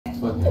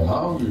fucking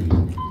hungry.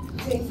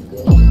 Tastes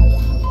good.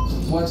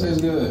 What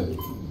tastes good?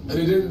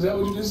 Is that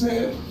what you just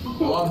said?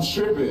 Oh, I'm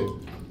tripping.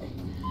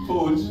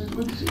 What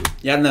you?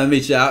 Y'all know me,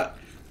 y'all.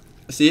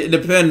 See, it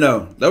depends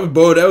though. That was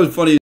bold. That was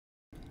funny.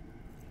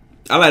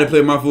 I like to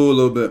play my food a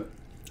little bit.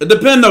 It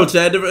depends though,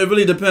 Chad. It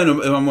really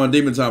depends if I'm on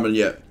demon time or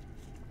yet.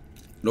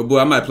 No boy,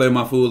 I might play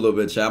my food a little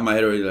bit, Chad. I might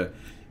hit already like,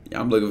 yeah,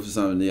 I'm looking for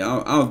something.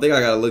 Yeah, I don't think I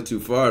gotta look too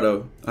far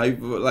though. Like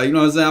you know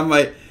what I'm saying? I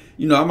might,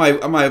 you know,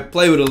 I might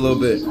play with it a little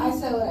bit. I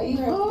said what? You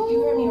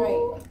heard me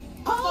right.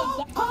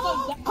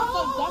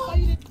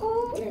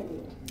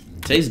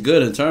 Tastes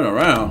good and turn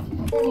around.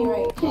 You heard me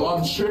right. Oh,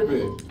 I'm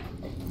tripping.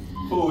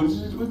 What you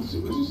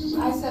say?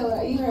 I said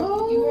what? You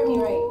heard me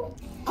right.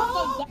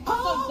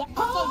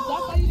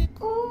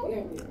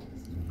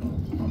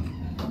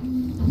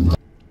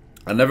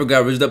 I never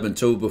got rizzed up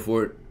until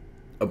before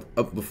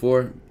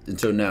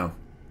until now.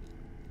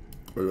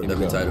 Or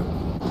whatever title.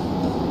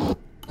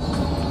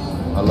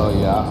 Hello,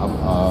 yeah,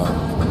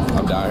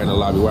 I'm down here in the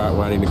lobby. Where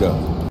I need to go?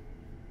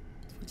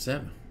 What's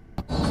happening?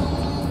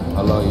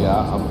 Hello,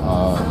 yeah,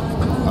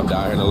 I'm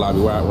down here in the lobby.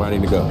 Where I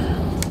need to go?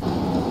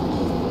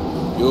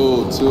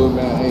 Yo, too,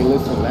 man. Hey,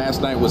 listen.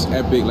 Last night was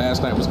epic.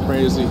 Last night was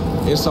crazy.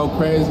 It's so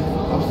crazy.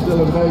 I'm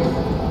still in Vegas.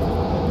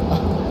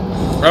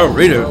 Oh,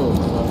 read it.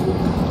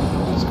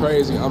 It's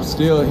crazy. I'm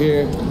still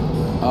here.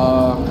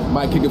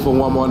 Might kick it for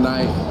one more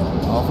night.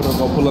 I'm gonna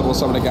go pull up on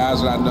some of the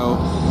guys that I know,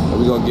 and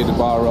we're gonna get the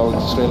ball rolling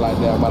straight like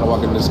that. I'm about to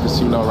walk in this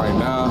casino right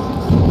now.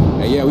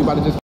 And yeah, we about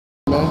to just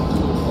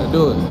man. Let's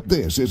do it.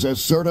 This is a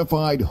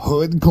certified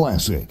hood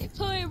classic.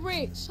 Hood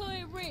rich,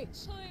 hood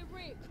rich, hood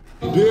rich.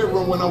 Did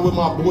run when I'm with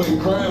my boy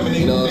Crime and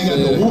they got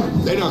the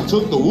whoop. They done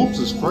took the whoops.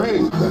 It's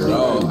crazy.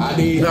 Bro, I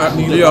need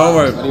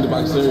a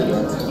box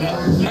cereal.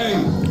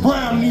 Hey,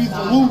 Crime needs the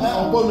whoops.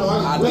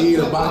 I need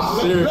a box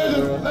of cereal,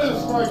 bro. Let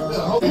us strike that.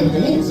 The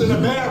whoops in the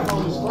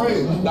bathroom is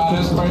crazy. Nah,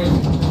 that's crazy.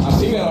 I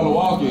see that on the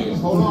walk-in.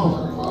 Hold on.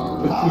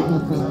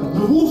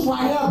 The whoops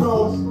right here,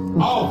 bro.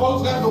 Oh,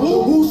 folks got the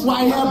whoops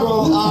right here,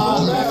 bro.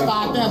 Let's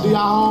start that. Do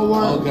y'all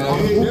homework?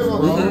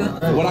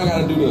 Okay. What I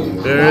gotta do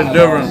this? They're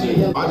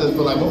different. I just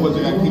feel like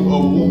motherfuckers gotta keep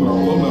over whooping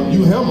on.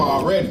 You him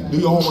already. Do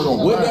your homework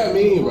on What that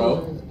mean,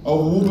 bro?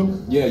 Over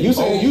whooping? Yeah, you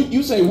say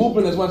you say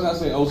whooping as much as I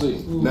say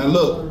OC. Now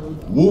look,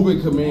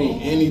 whooping can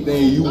mean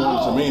anything you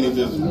want it to mean. It's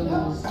just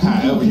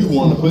however you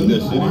want to put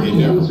that shit in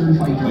there.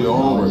 Do your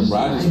homework, bro.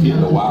 I just keep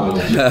the wild.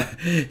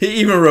 He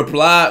even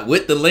replied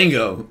with the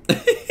lingo.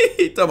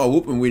 He talking about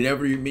whooping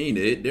whenever you mean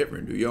it. It's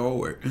different. Do your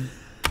homework.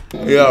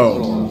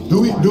 Yo.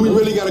 Do we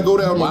really gotta go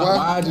there?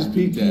 Why I just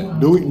peep that?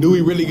 Do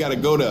we really gotta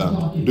go there?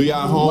 Do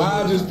y'all homework?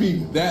 Why I just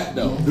peep that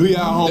though? Do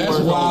y'all homework?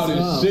 That's wild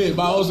as shit.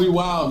 My OC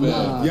wild,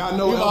 man. Y'all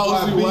know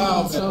OC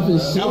wild, man.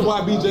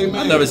 FYBJ,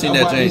 man. I've never seen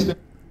that change.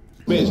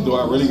 Bitch, do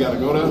I really gotta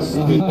go there?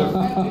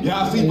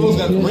 Y'all see folks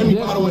got the Remy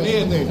bottle and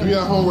everything. Do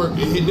y'all homework?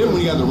 It hit them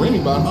when you got the Remy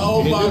bottle.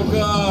 Oh my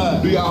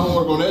God. Do y'all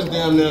homework on that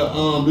damn there?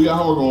 Do y'all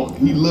homework on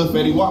he little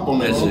fatty wop on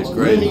that? That shit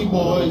crazy. Remy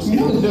boys. Do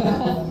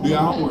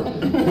y'all homework?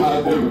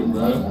 I do,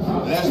 bro.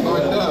 That's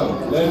right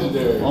there.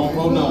 Legendary. On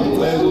pro number.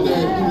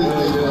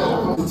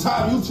 Legendary. The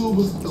top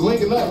YouTubers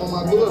linking up on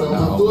my daughter.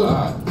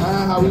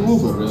 How we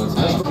moving?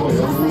 Y'all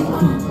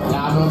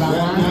know about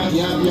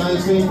y'all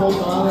ain't seen folks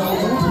on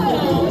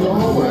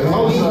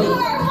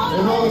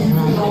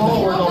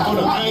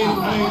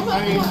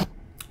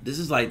This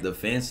is like the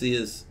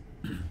fanciest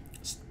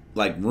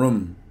like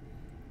room,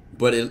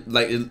 but it's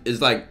like it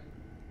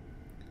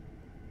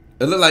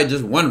look like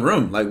just one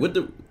room. Like what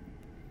the?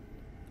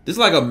 This is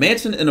like a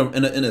mansion in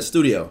a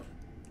studio,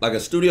 like a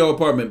studio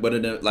apartment, but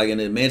in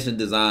a mansion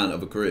design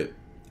of a crib.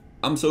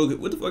 I'm so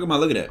good. What the fuck am I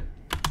looking at?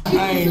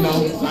 I ain't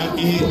know.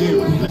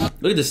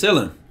 Look at the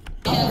ceiling.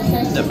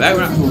 The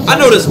background. I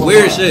know this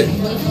weird shit.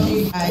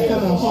 Alright,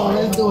 come on,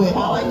 let's do it.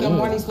 I like your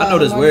morning I know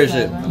this weird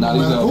shit. Nah,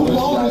 these are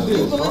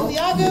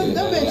Balenciaga,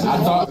 them bitches.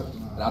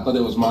 I thought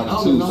it was Marty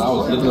too, so I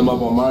was looking them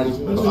up on Marty.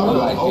 I'm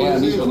like,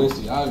 damn, these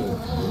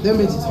Balenciaga. Them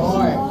bitches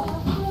hard.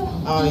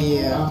 Oh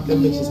yeah,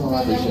 them bitches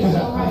hard. Appreciate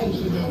that.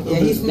 Yeah,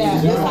 he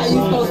snapped. That's how you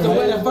supposed to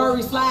wear the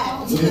furry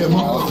slides.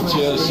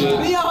 Chill shit.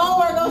 Do your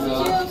homework on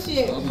some chill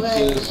shit.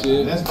 Chill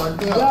shit. That's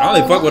fucked up. I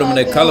only fuck with them when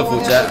they're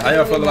colorful, chat. How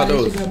y'all feel about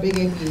those?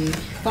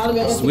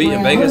 Sweet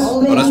in Vegas?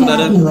 Oh, that's what that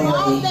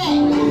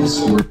is?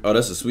 Oh,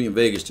 that's a Sweet in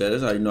Vegas, chat.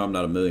 That's how you know I'm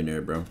not a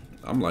millionaire, bro.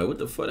 I'm like, what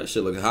the fuck? That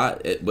shit look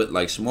hot, but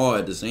like small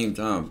at the same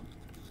time.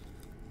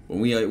 When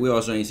we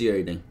also ain't see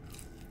everything.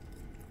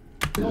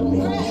 Put on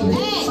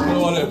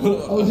that.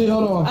 OG,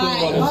 hold on.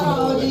 Hold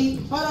on.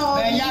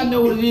 Man, y'all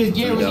know what it is.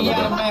 Gary,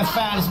 y'all man,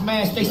 finest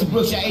man, Stacey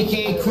Brooks, y'all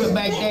AKA Crip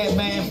back there,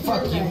 man.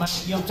 Fuck you, man.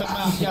 You know what I'm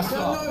talking about?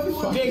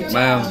 Y'all big time.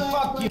 Man.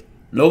 Fuck you.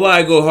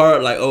 Nobody go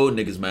hard like old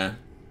niggas, man.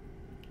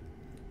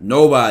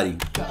 Nobody. My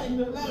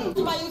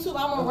YouTube,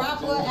 I'm a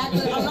rapper,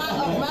 actor. I'm not,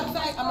 matter of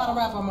fact, I'm not a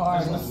rapper, I'm an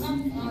artist.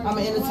 I'm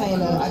an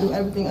entertainer. I do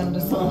everything under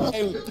the sun.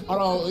 Hey,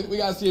 hold on, we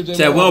gotta see if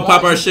Chat, we don't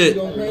pop our shit.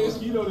 We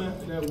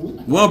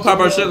don't pop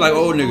our shit like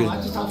old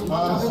niggas.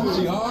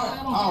 She hard?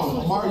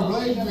 Oh, Amari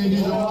Blaze, man, do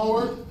your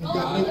homework. You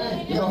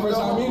got first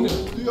time in there.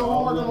 Do your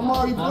homework on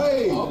Amari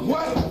Blaze.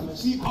 What?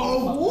 She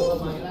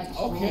whoop.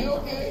 Okay.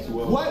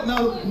 What one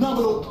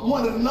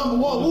of the number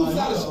one moves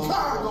out of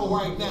Chicago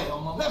right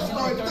now? Let's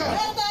start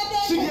that.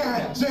 She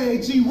got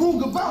J.G.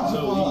 Ruger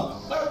voucher for her.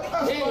 Let's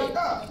start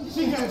that.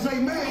 She got J.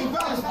 Maine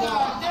voucher for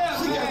her.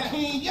 She got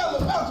King Yellow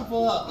voucher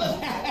for her.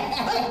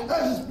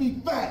 Let's just be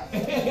fat.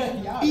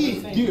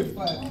 Eat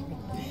different.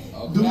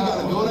 Do we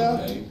gotta go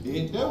there?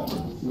 It's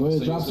different. Go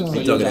ahead, drop some.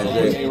 You talking that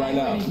quick shit? A right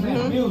now.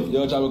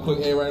 Yo, drop a quick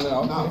A right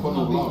now. Nah, for the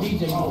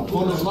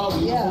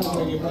vlog. Yeah.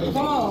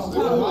 Come on.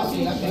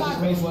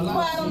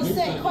 Quiet on the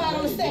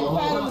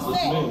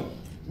set.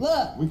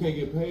 Look. We can't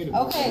get paid.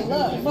 Okay,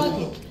 look, fuck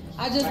it.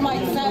 I just might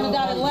sign it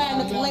down the line,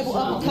 let the label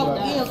up a couple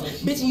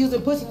M's. Bitch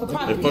using pussy for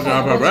profit. They fucking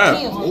up her rap.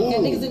 Got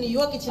niggas in New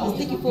York itching and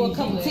sticky for a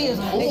couple tears.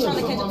 They trying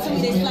to catch up to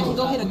me, they slacking,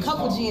 go hit a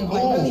couple gyms.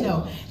 Like, really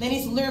though. They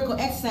need some lyrical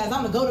exercise.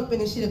 I'm the go to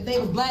finish shit. If they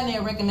was blind,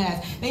 they'd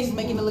recognize. They just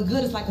making it look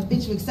good. It's like a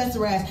fit you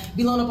accessorize.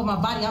 Be blown up on my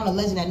body, I'm the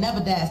legend that never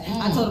dies.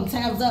 I told them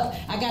time's up.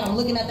 I got them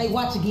looking at they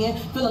watch again.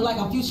 Feeling like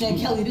I'm Future and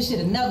Kelly. This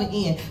shit'll never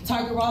end.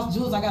 Target Ross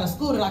Jewels, I got a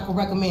school that I could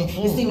recommend.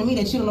 It seemed to me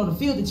that you don't know the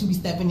field that you be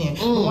stepping in.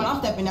 But when I'm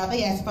stepping out,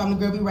 they ask if I'm the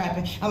girl be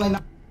rapping. I'm like, nah.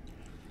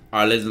 All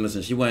right,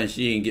 listen. She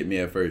didn't get me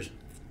at first.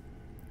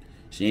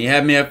 She ain't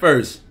have me at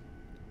first.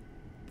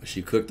 But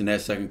she cooked in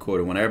that second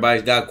quarter. When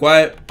everybody's got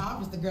quiet. I'm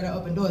just the girl that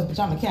opened doors, bitch.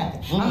 I'm the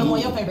captain. I'm the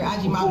one your favorite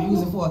IG model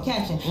using for a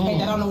caption. Hey,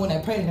 that don't know when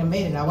that predator done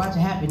made it. I watch it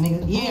happen,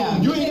 nigga. Yeah.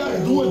 You ain't gotta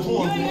do it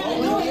for him. You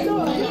ain't gotta do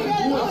it.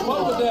 I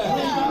fuck with that.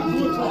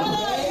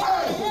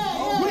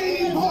 We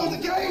ain't pulled the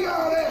gang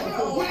out of that.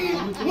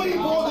 We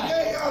ain't pulled the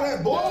gang out of that,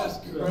 boys.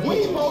 We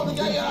ain't pulled the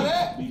gang out of that.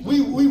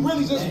 We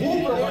really just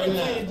whooping right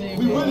now.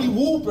 We really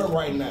whooping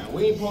right now.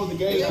 We ain't pulled the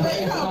gang out of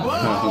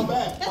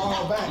that.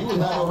 Fall back. You was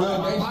not a real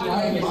gangster.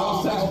 I ain't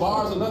no sex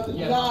bars or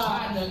nothing. I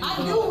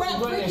do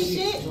rap freaky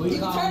shit. You can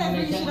turn that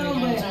freaky shit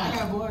on, but I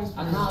got bars.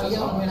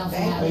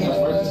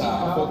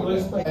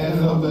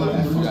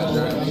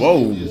 Whoa.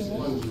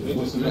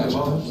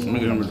 Let me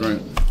get him a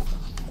drink.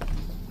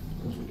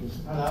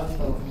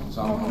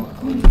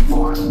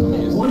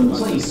 One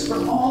place for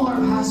all our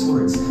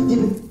passwords.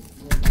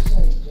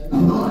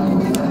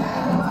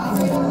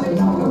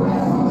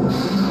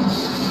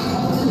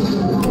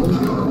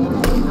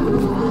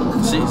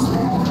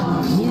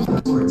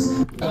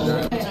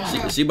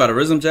 She about to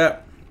RIZZED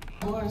chat?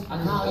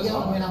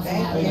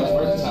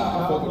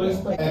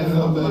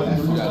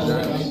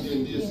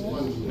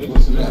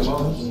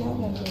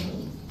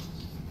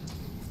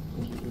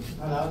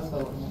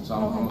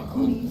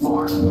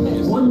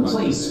 One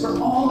place for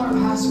all our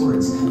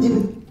passwords.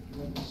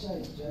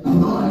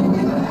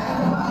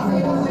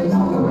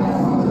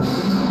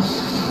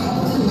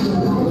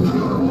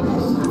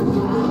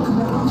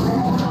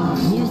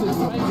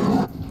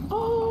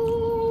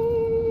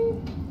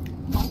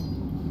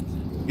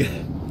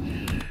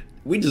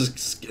 We just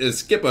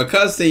skip a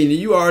cutscene and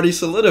you already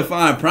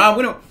solidifying Prime.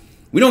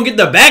 We don't get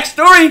the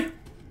backstory.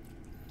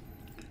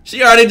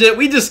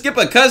 We just skip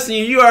a cutscene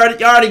and you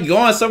already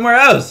going somewhere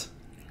else.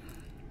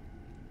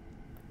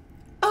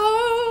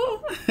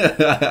 Oh.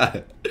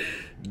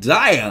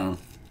 Damn.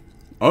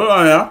 Hold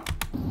on, y'all.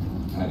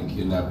 I had to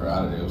kidnap her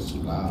out of there. It was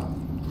too loud.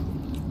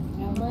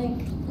 I'm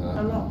like,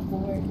 I'm not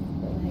bored,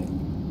 but like.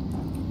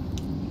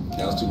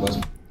 That was too much.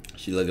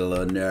 She look a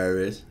little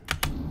nervous.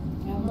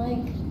 I'm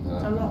like,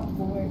 I'm not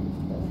bored,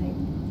 but like.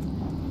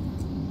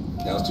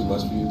 That was too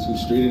much for you. Too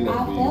street in there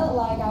I for you. felt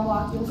like I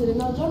walked into the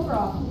no jumper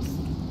office.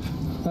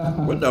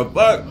 What the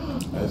fuck?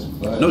 That's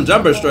funny. No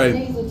jumper straight.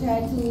 Niggas with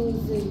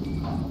tattoos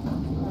and.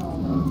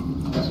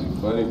 That's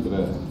funny for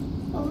that.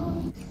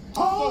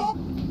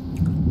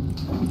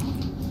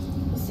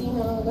 So, you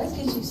know, let's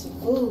get you some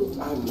food.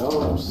 I know.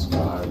 I'm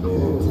scarred,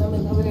 man. Tell me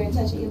over there and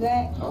touch your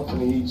back. I'm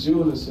gonna eat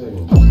you in a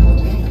second.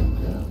 Damn,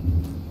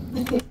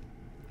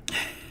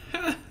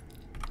 girl.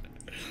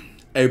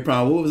 Hey,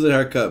 Prom, what was the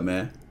haircut,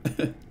 man?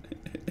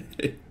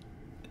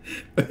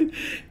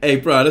 Hey,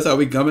 Prom, that's how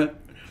we coming?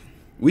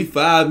 We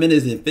 5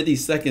 minutes and 50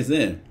 seconds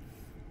in.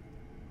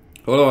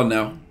 Hold on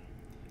now.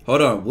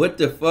 Hold on. What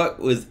the fuck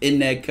was in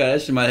that cut?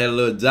 That shit might have had a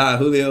little John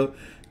Julio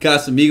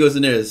Casamigos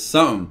in there or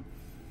something.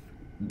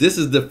 This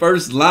is the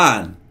first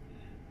line.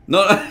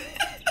 No,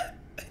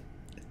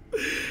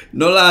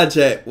 no lie,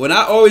 chat. When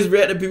I always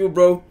react to people,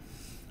 bro,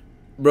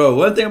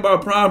 one thing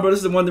about Prime, bro, this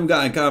is the one thing we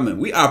got in common.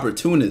 We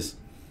opportunists.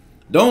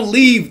 Don't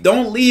leave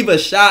a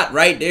shot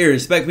right there and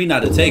expect me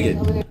not to take it.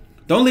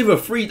 Don't leave a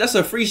free, that's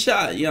a free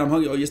shot. Yeah, I'm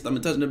hungry. Oh, your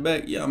stomach touching the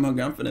back. Yeah, I'm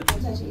hungry. I'm finna.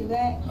 Touch your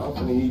back. I'm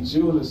gonna eat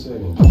you in a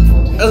second.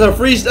 That's a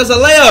free, that's a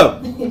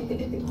layup.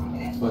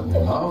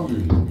 Fucking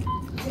hungry.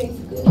 Tastes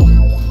good.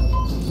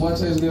 What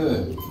tastes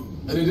good?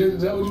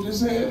 Is that what you just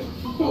said?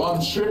 Oh, I'm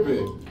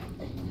tripping.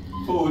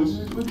 Fool,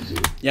 what did you?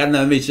 Y'all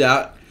never meet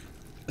y'all.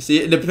 See,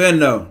 it depends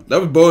though. That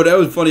was bold. That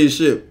was funny as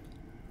shit.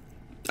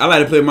 I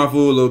like to play my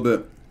food a little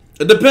bit.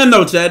 It depends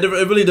though, Chad. It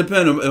really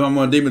depends if I'm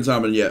on demon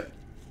time or yet.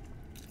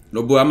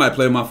 No, boy, I might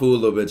play my food a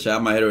little bit, Chad. I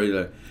might hit already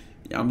like,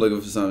 yeah, I'm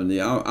looking for something.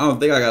 Yeah, I don't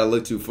think I gotta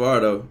look too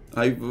far though.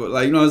 Like, you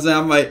know what I'm saying?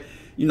 I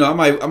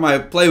might, I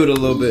might play with it a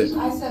little bit.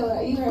 I said,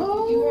 you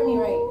heard me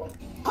right.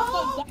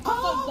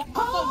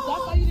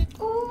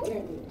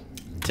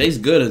 Tastes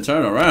good and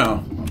turn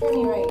around.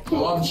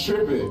 Oh, I'm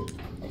tripping.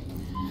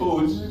 Oh,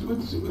 what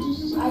you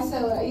say? I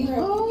said, you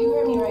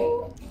heard me right.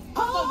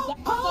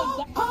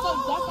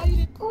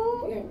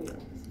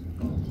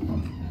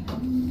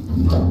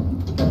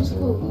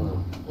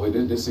 Wait,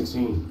 this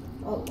 16.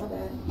 Oh, my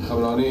bad.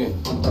 Coming on in.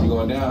 You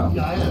going down?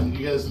 Yeah, I am.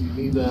 You guys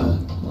need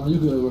Oh, you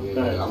good?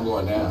 Yeah, I'm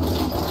going down.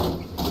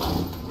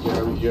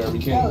 You heard me,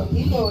 King? Oh,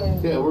 you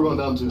going? Yeah, we're going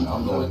down too.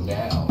 I'm going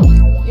down.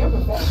 You're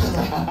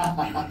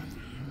professional.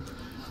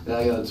 Yeah,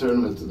 I got a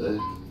tournament today.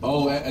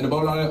 Oh, at the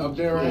boat up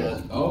there, right?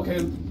 Yeah. Oh, okay,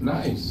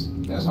 nice.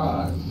 That's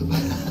hard.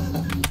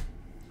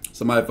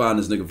 Somebody find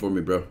this nigga for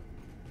me, bro.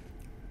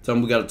 Tell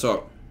him we gotta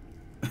talk.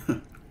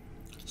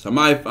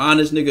 Somebody find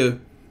this nigga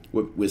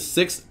with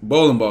 6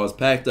 bowling balls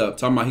packed up.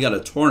 Talking about he got a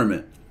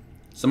tournament.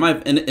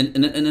 Somebody and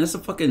that's a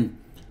fucking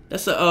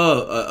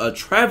a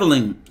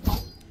traveling.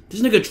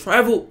 This nigga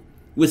traveled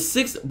with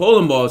 6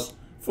 bowling balls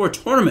for a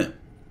tournament.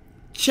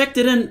 Checked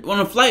it in on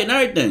a flight and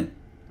everything.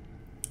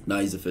 Nah,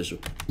 he's official.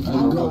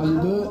 I'm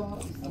good.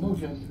 I'm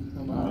okay.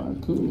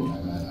 Alright, cool.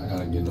 I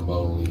gotta get in the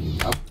bowling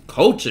league.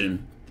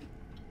 Coaching.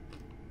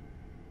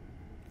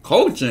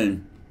 I'm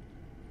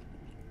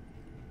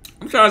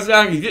trying to say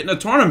I can get in a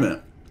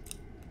tournament.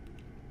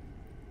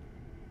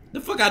 The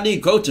fuck I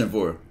need coaching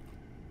for?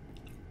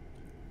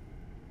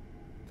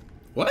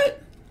 What?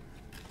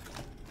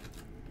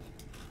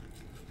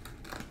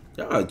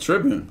 Y'all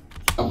tripping.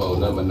 I bowled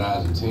number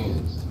 9s and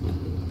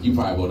 10s. You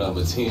probably bowled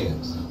number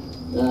 10s.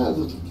 Yeah,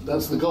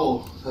 that's the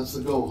goal. That's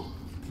the goal.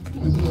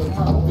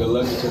 Good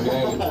luck at your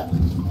game.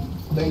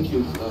 Thank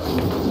you.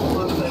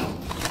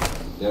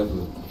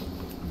 Definitely.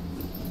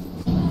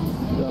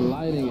 The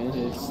lighting in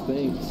here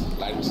stinks.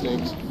 Lighting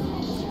stinks.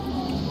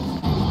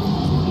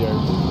 Yeah,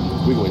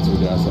 we can wait till we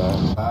get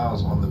outside. I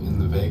was in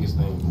the Vegas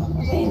thing.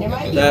 Hey, there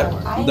might be That-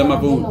 one. I ain't that my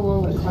never been food. the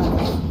one with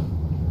clowns.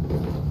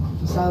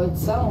 So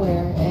it's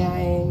somewhere, and I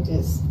ain't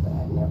just,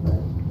 I never.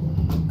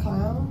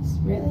 Clowns?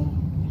 Really?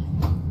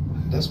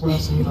 That's what I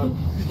seen on.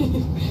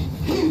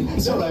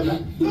 It's alright,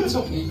 man. It's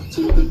okay.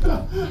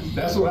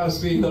 That's what I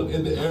seen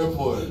in the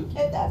airport.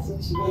 If that's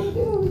what you want to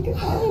do, we can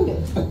find it.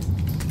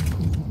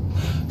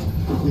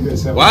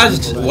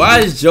 Why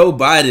is Joe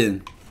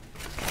Biden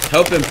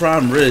helping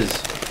Prime Riz?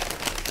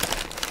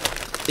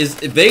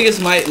 Vegas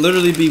might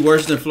literally be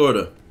worse than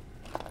Florida.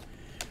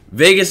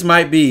 Vegas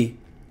might be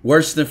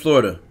worse than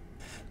Florida.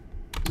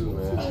 I'm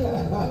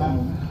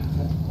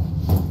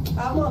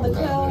on the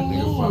clown you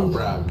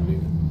need.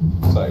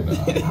 It's like, nah.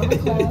 I'm a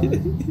clown.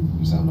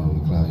 You sound on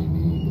the clown you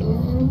need.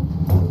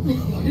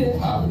 You're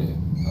popping it.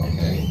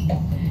 Okay.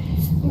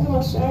 Look at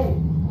my shirt.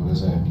 What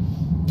is that?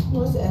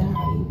 What's that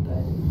Hardy,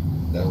 but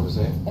That what it's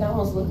saying? it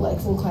almost looked like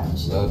some clown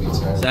shit. Love you,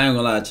 So I ain't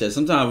gonna lie, Chad.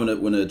 Sometimes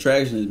when the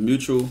attraction is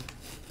mutual,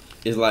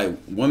 it's like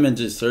women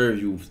just serve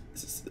you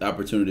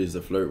opportunities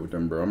to flirt with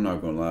them, bro. I'm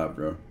not gonna lie,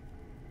 bro.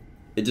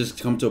 It just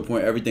come to a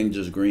point, everything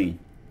just green.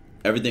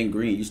 Everything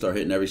green. You start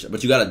hitting every shot.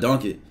 But you gotta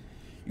dunk it.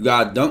 You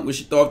gotta dunk when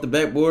she throw off the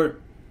backboard.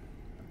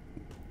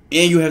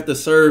 And you have to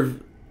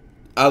serve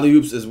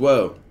alley-oops as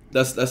well.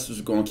 That's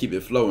what's gonna keep it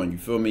flowing. You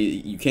feel me?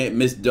 You can't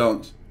miss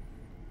dunks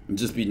and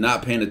just be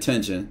not paying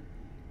attention.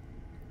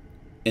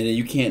 And then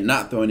you can't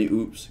not throw any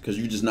oops because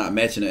you're just not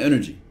matching the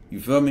energy.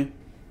 You feel me?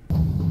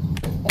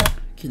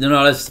 Keep doing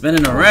all that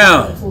spinning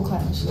around. Some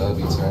clown shit. Love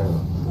you, Turner.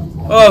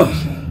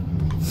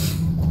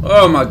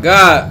 Oh my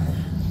God.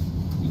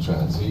 You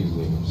trying to tease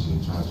me and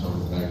shit, trying to show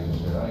me the back of your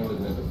shit. I ain't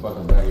looking at the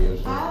fucking back of your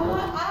shit.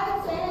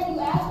 I said you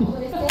asked me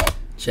what it said.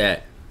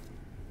 Chat.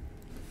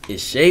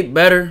 Is shape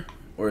better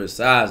or is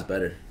size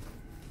better?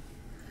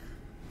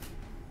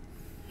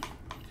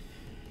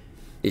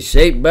 Is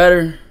shape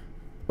better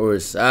or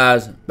is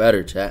size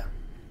better, chat?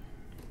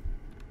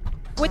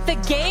 With the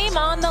game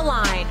on the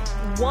line,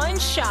 one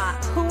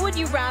shot, who would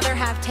you rather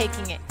have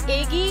taking it,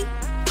 Iggy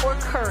or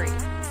Curry?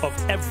 Of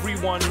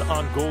everyone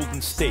on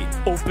Golden State,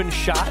 open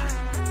shot,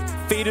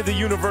 fate of the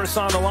universe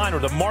on the line, or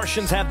the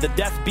Martians have the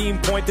death beam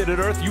pointed at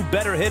Earth, you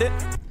better hit it.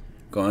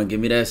 Go on, give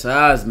me that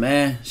size,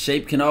 man.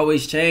 Shape can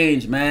always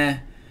change,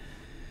 man.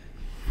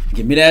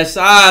 Give me that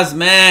size,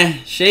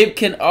 man. Shape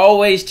can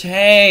always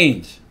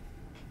change.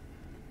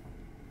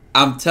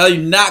 I'm telling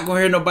you, not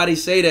gonna hear nobody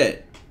say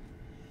that.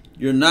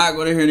 You're not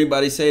gonna hear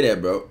anybody say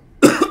that, bro.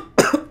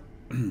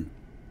 You're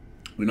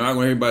not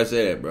gonna hear anybody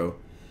say that, bro.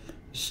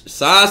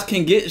 Size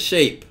can get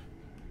shape,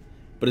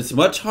 but it's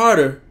much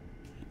harder.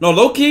 No,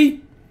 low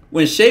key,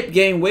 when shape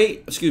gain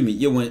weight, excuse me,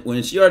 yeah,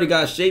 when she already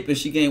got shape and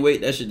she gained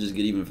weight, that should just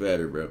get even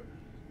fatter, bro.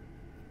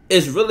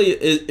 It's really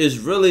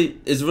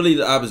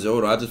the opposite.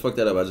 Hold on, I just fucked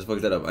that up.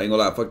 I ain't gonna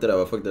lie, I fucked it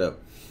up.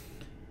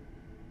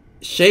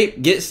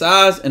 Shape, get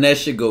size, and that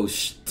shit goes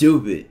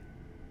stupid.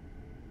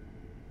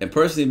 And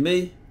personally,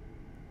 me,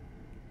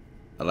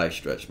 I like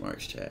stretch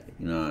marks, chat.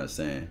 You know what I'm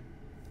saying?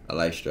 I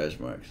like stretch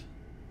marks.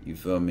 You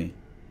feel me?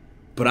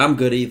 But I'm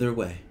good either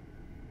way.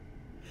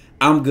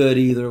 You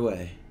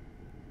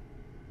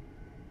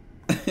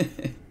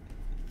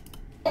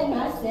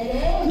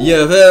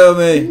feel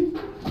me?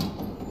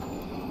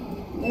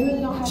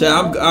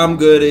 Chat, I'm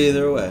good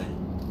either way.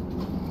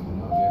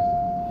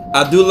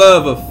 I do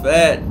love a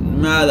fat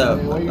matter.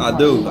 I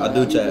do,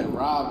 chat.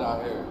 Robbed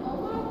out here.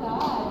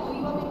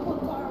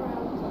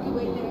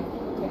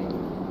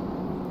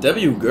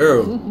 W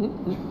girl.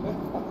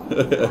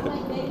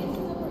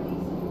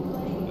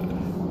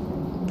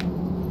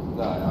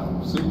 Nah,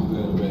 I'm super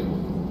good, baby.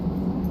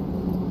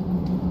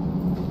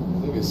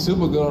 Nigga,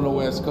 super good on the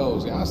West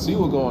Coast. Y'all see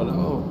what's going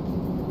on.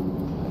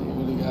 I ain't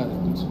really got to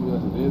do too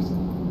much of this.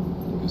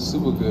 Nigga,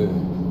 super good.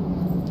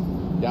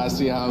 Y'all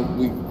see how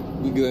we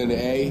good in the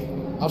A?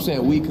 I'm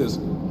saying we because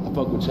I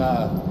fuck with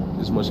y'all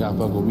as much y'all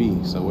fuck with me.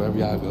 So wherever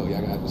y'all go,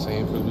 y'all got the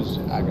same privilege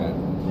I got.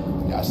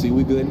 Y'all see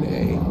we good in the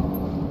A.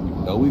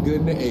 You know we good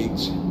in the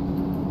H.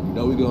 You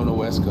know we go on the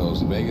West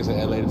Coast. Vegas and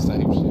LA the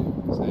same shit.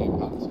 Same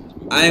politics.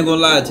 I ain't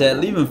gonna lie, Chad.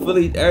 Leaving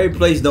Philly, every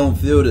place don't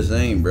feel the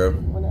same, bro.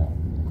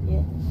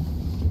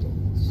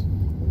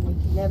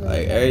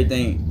 Like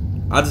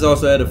everything. I just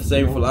also had the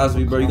same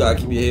philosophy, bro. You gotta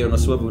keep your head on a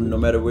swivel no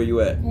matter where you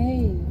at.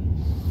 Hey, I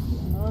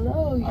don't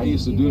know. I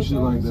used to do shit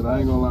like that. I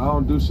ain't gonna lie. I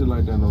don't do shit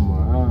like that no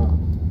more. I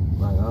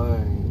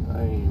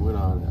ain't with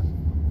all that.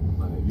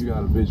 Like, if you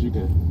got a bitch, you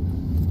can,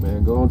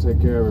 man, go and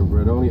take care of it,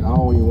 bro. I don't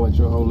even want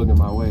your hoe looking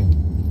my way.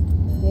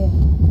 Yeah.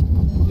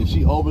 If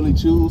she overly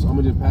choose, I'm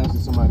gonna just pass it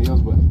to somebody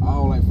else. But I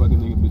don't like fucking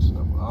nigga bitches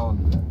no more. I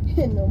don't do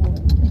that. No more.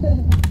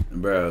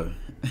 Bro,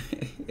 I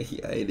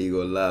ain't even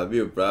gonna lie.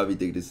 You'll probably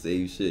think the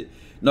same shit.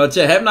 No,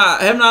 Chad, have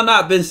I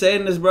not been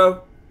saying this,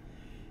 bro?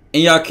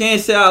 And y'all can't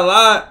say I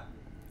lied,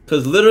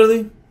 cause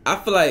literally, I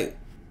feel like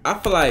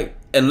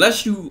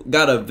unless you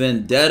got a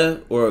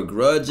vendetta or a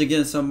grudge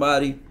against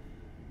somebody,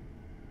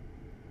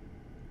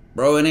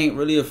 bro, it ain't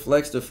really a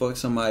flex to fuck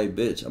somebody,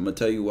 bitch. I'm gonna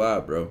tell you why,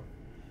 bro.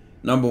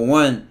 Number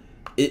one,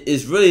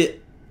 it's really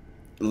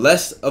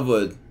less of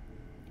a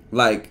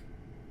like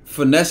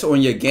finesse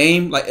on your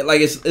game. Like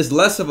it's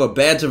less of a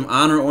badge of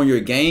honor on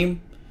your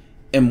game,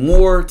 and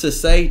more to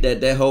say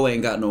that hoe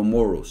ain't got no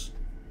morals.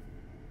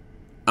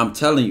 I'm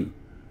telling you,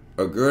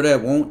 a girl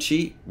that won't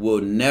cheat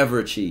will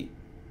never cheat.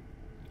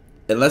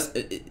 Unless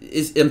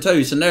I'm telling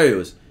you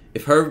scenarios.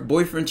 If her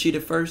boyfriend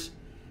cheated first,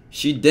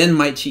 she then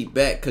might cheat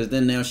back, cause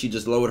then now she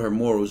just lowered her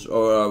morals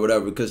or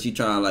whatever, because she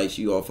trying like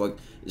she all fuck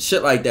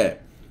shit like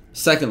that.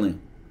 Secondly,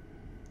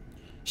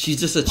 she's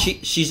just a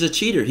she's a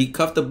cheater. He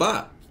cuffed the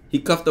bot.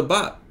 And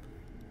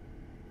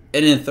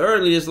then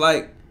thirdly, it's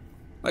like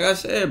I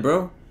said,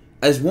 bro,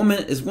 as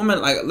women,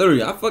 like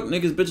literally, I fuck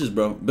niggas, bitches,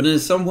 bro. But then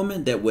some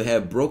women that would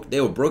have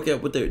they'll break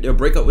up with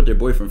their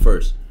boyfriend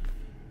first.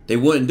 They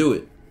wouldn't do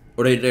it,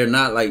 or they're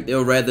not like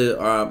they'll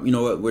rather you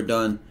know what, we're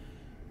done,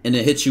 and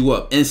then hit you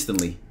up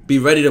instantly. Be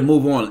ready to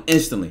move on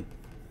instantly.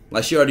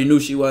 Like she already knew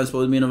she wasn't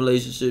supposed to be in a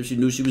relationship. She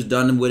knew she was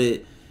done with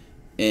it.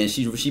 And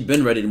she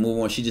been ready to move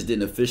on. She just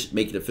didn't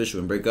make it official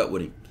and break up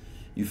with him.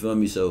 You feel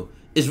me? So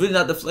it's really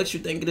not the flex you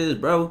think it is,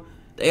 bro.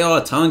 They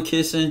all tongue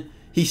kissing.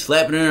 He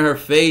slapping her in her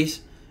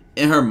face,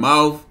 in her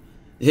mouth,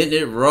 hitting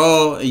it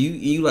raw, and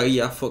you like,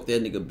 yeah, I fucked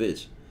that nigga,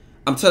 bitch.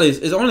 I'm telling you,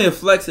 it's only a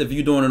flex if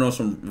you doing it on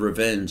some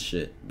revenge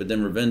shit. But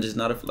then revenge is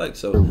not a flex.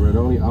 So bro, I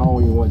don't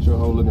even want your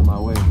hoe looking my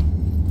way.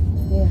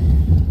 Yeah.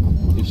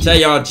 Tell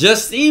y'all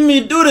just seen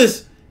me do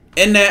this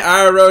in that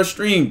IRL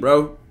stream,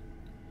 bro.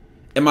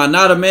 Am I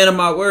not a man of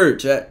my word,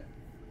 chat?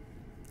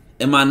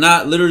 Am I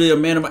not literally a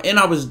man of my? And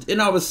I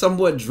was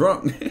somewhat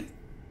drunk.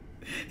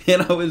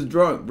 And I was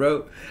drunk,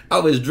 bro. I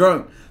was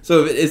drunk.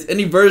 So if it's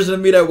any version of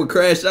me that would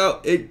crash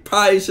out, it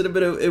probably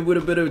would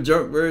have been a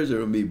drunk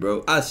version of me,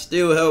 bro. I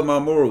still held my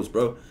morals,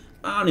 bro.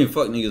 I don't even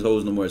fuck niggas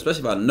hoes no more,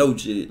 especially if I know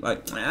shit.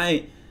 Like I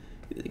ain't,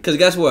 cause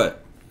guess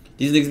what?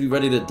 These niggas be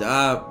ready to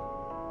die.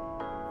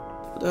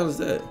 What the hell is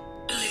that?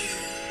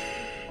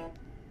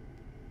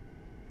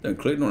 Done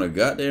clicked on a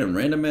goddamn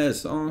random ass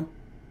song.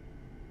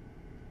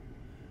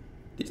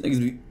 These niggas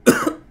be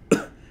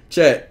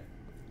chat.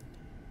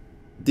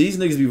 These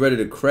niggas be ready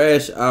to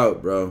crash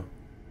out, bro.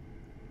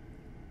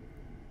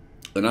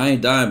 And I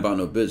ain't dying about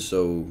no bitch,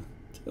 so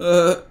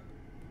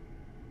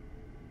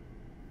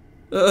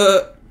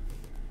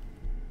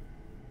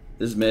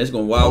this man, it's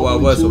going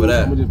wild west over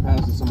that. I'm gonna just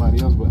pass it to somebody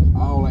else, but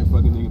I don't like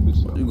fucking nigga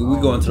bitches. We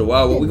going to the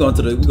wild. We going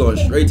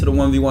straight to the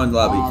 1v1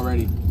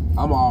 lobby.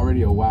 I'm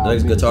already a wild.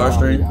 Next guitar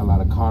string. Got a lot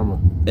of karma.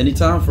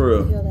 Anytime for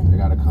real. They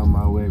gotta come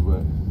my way,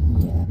 but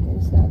yeah,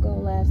 it's not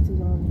gonna last too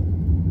long.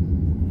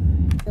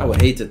 I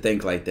would hate to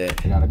think like that.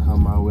 They gotta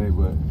come my way,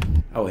 but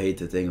I would hate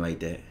to think like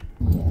that.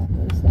 Yeah,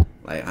 it's not.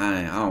 Like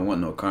I don't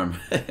want no karma.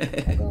 Not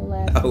gonna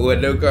last. I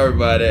want no karma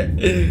by that.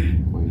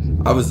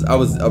 I was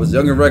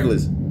young and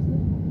reckless.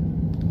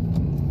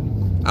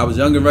 I was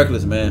young and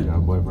reckless, man. You got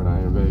a boyfriend out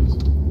here in Vegas.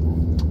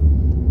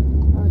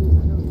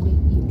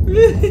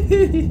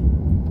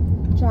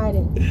 Tried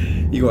it.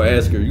 You gonna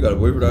ask her? You got a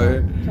boyfriend out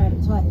here? Tried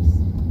it twice.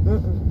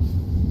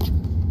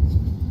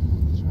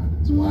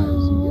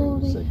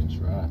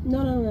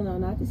 No,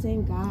 not the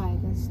same guy.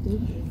 That's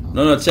stupid.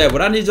 No, chat.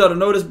 What I need y'all to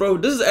notice, bro,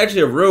 this is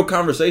actually a real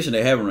conversation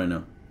they're having right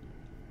now.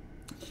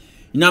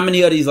 You know how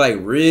many of these like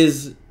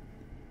RIZZED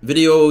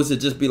videos that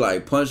just be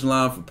like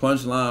punchline for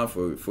punchline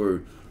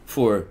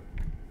for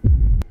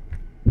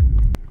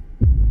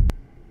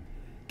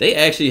they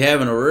actually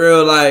having a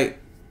real like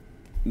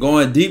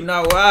Going deep,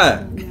 not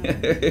wide. No,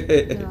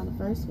 the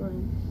first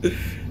one. The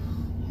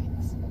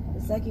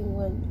second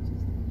one,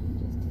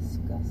 just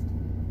disgusting.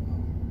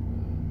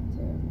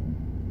 Terrible.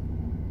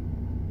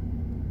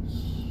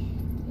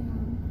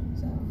 Yeah,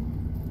 so,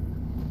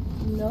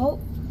 nope.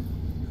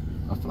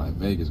 I feel like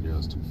Vegas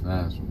girls too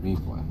fast for me,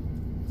 boy.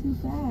 Too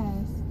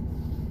fast.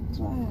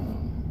 Why?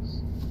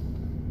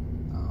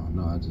 I don't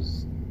know,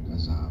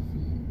 that's how I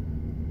feel.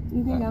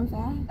 You think I'm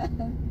fast?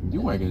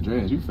 You work at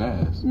Dreads, you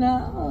fast.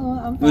 No,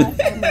 I'm fast.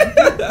 You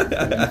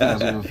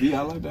fast on your feet,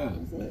 I like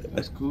that.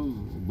 That's cool.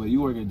 But you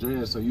work at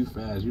Dreads, so you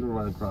fast. You don't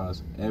run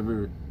across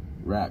every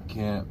rap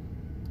camp,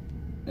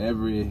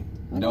 every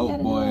dope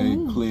boy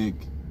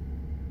clique.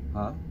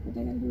 Huh? What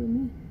they gotta do with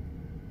me?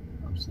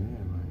 I'm saying,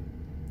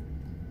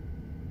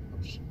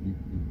 like, you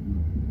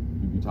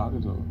be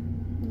talking to them.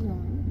 No.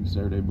 You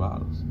served their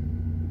bottles.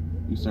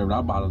 You served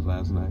our bottles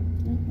last night.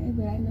 Okay,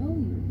 but I know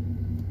you.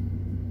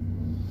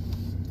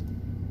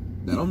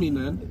 That don't mean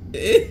nothing.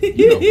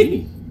 You know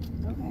me.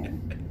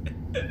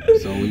 Okay.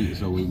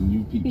 So when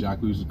you peeped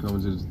Jacques was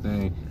coming to this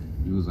thing,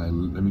 you was like,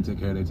 let me take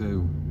care of their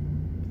table.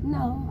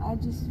 No, I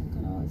just,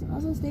 I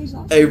was on stage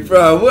last Hey,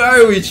 bro, why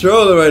are we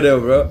trolling right now,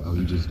 bro? Oh,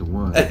 you just the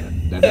one. That's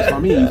what I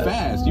mean. You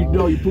fast. You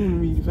know you proving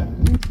me you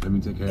fast. Let me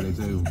take care of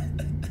their table.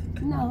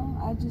 No,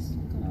 I just,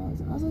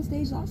 I was on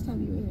stage last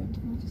time you were here.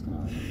 I'm just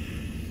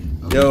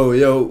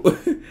Yo,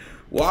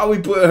 why are we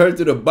putting her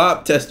through the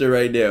bop tester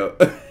right now?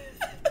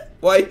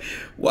 Why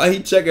he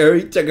checking her?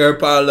 He checking her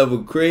power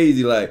level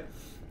crazy. Like,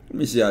 let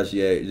me see how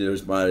she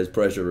respond to this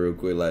pressure real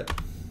quick. Like,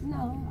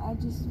 no, I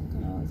just,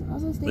 I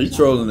was on stage. He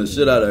trolling the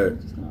shit out of her.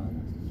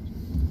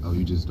 Oh,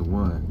 you just the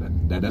one.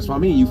 That's what I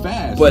mean. You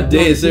fast. But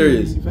dead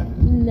serious. You fast.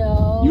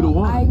 No, you the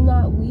one. I'm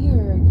not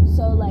weird.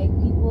 So like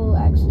people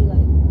actually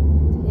like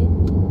hit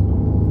me.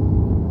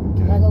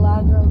 Okay. Like a lot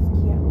of girls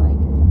can't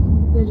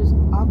they're just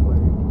awkward.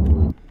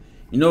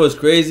 You know what's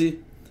crazy?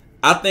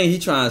 I think he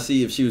trying to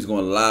see if she was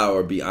going to lie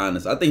or be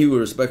honest. I think he would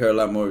respect her a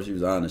lot more if she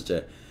was honest,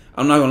 chat.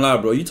 I'm not going to lie,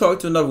 bro. You talk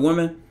to enough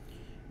women,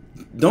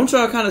 don't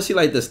try to kind of see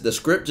like the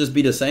script just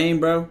be the same,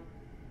 bro.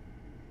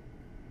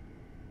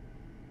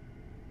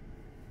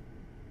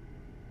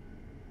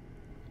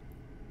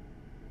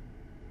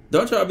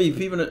 Don't try to be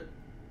peeping at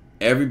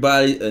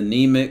everybody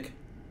anemic.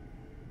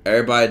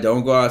 Everybody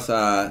don't go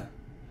outside.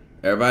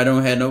 Everybody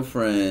don't have no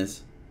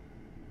friends.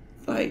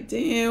 Like,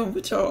 damn,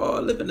 but y'all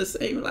all living the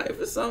same life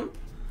or something.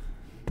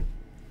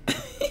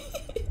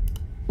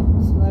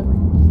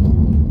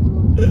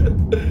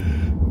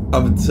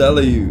 I'm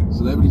telling you.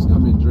 Celebrities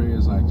come in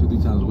Dreads like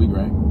 2-3 times a week,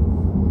 right?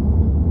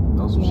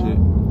 Know some shit.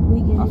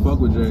 Weekends. I fuck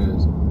with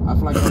Dreads. I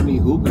feel like I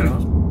need hookah.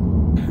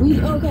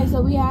 Okay,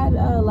 so we had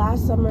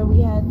last summer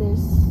we had this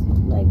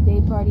like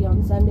day party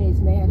on Sundays,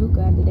 and they had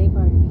hookah at the day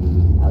party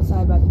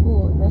outside by the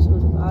pool, and that shit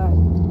was a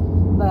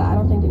vibe. But I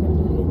don't think they're gonna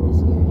do it again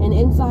this year. And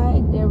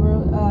inside there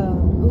were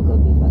hookah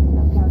be fucking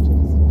up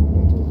couches.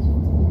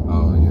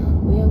 Oh yeah.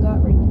 We don't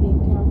got ring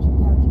couches.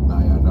 Nah,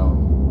 yeah, I know.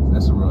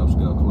 That's a real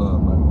upscale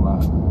club, not gonna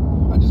lie.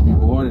 I just be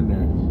bored in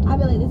there. I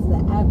feel like this is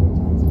an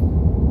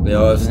advertisement. They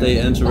all stay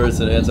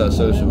introverts and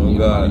antisocial. Oh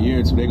God. A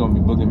year or two, they gonna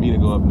be booking me to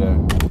go up there.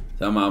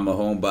 Tell me I'm a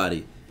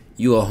homebody.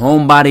 You a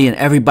homebody and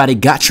everybody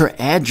got your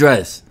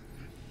address.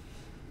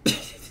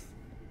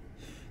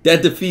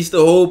 That defeats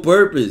the whole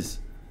purpose.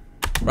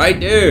 Right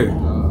there.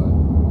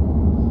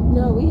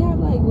 No, we'll have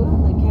like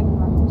Kevin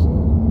Hart and shit.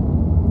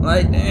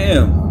 Like,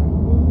 damn.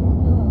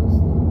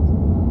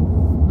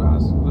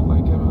 Look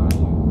like Kevin Hart.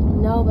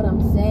 No, but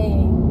I'm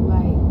saying,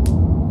 like.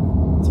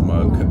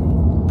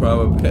 Tomorrow,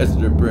 private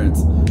passenger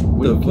Prince.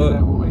 Where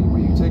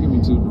you taking me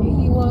to, bro?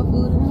 You want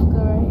food and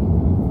hookah, right?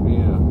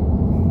 Yeah.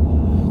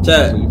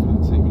 Chat. So you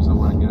finna take me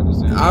somewhere I can get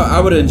understand? I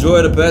would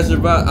enjoy the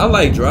passenger vibe. I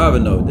like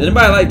driving though.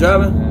 Anybody like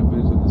driving?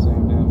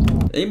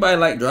 Anybody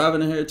like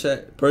driving in here,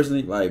 chat?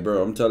 Personally, like,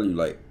 bro, I'm telling you,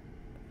 like,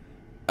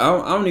 I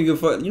don't even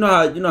give a fuck. You know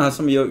how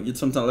some of you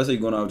sometimes, let's say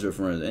you're going out with your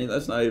friends,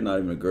 that's not even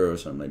a girl or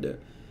something like that.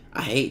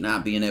 I hate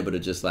not being able to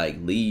just like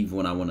leave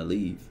when I want to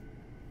leave.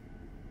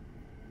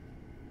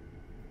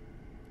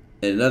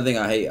 And another thing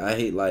I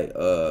hate like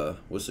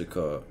what's it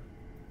called?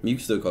 You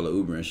can still call it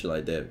Uber and shit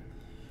like that,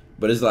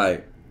 but it's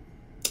like,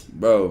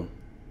 bro,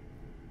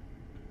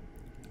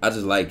 I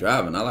just like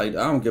driving. I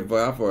don't give a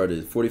fuck how far it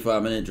is.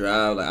 45-minute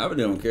drive. Like, I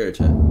really don't care,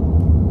 chat.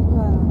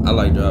 I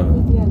like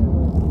driving.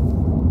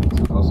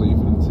 Also, you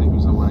finna take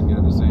me somewhere I can get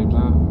at the same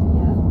time?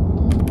 Yeah.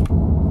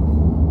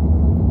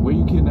 Where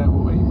you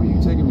kidnapping? Where you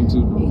taking me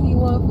to, bro? You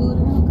want food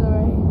and hookah,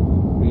 right?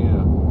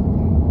 Yeah.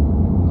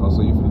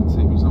 Also, you finna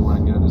take me somewhere I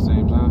can get at the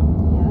same time?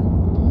 Yeah.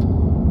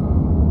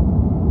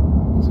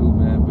 Two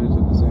bad bitches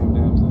at the same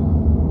damn time?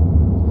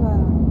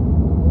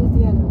 Who's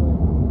the other one?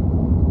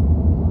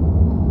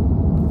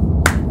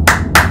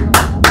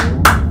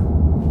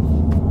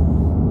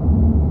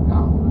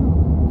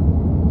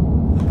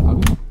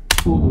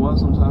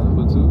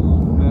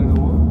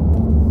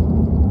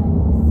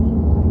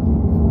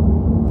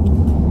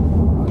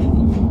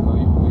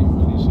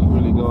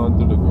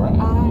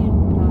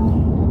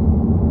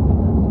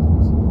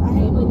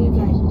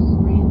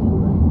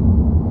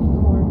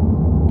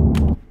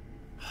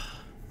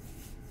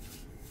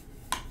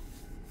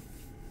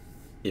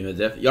 Even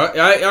deaf. Y'all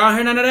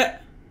hear none of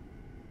that?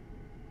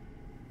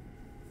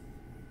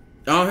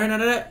 Y'all hear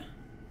none of that?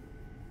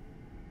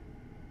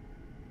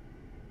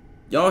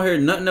 Y'all hear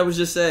nothing that was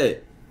just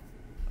said?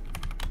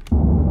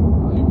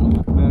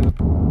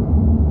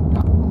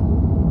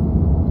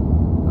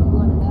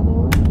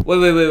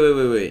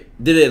 Wait.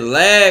 Did it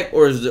lag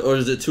or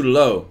is it too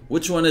low?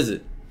 Which one is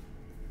it?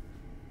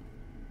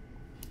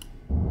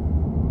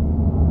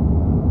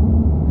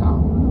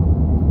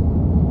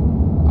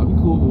 I'll be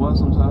cool with one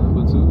sometimes,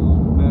 but two is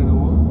better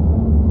than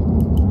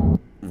one.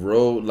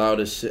 Roll loud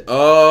as shit.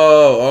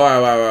 Oh,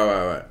 all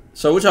right.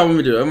 So what y'all want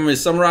me to do? I want me to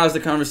summarize the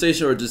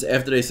conversation or just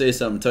after they say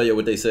something, tell you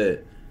what they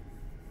said?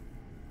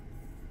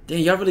 Damn,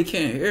 y'all really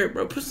can't hear it,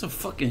 bro. Put some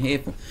fucking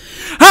headphones.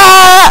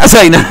 Ah! I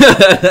say no.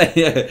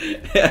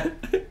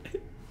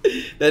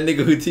 That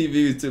nigga who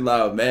TV was too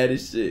loud, mad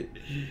as shit.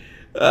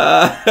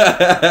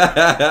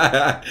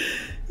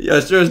 Yo,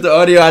 sure as the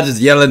audio, I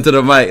just yell into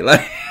the mic.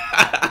 Like,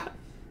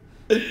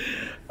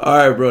 all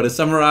right, bro. To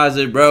summarize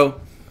it, bro.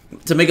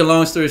 To make a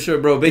long story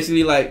short, bro.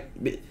 Basically,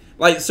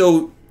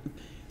 so,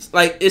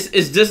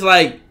 it's just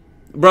like,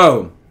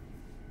 bro.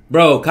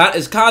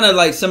 It's kind of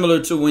like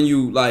similar to when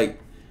you like,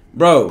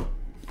 bro.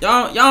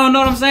 Y'all know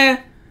what I'm saying?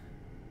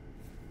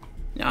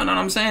 Y'all know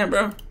what I'm saying,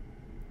 bro?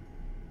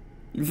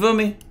 You feel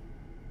me?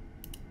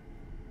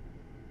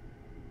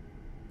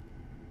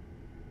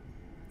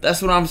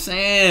 That's what I'm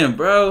saying,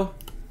 bro.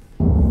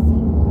 She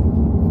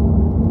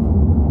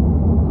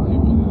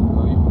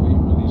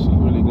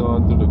really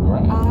going through the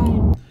grind.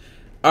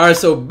 All right,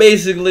 so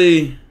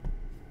basically,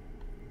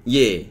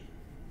 yeah.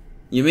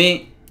 You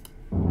mean?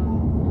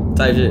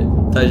 Type shit. I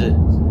hate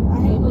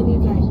when you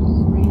guys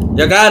just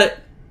Y'all got it?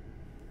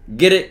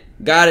 Get it?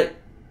 Got it?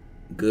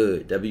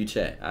 Good. W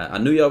chat. I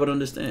knew y'all would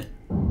understand.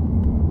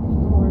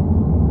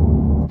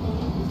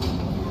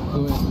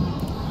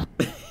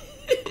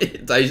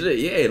 Type shit.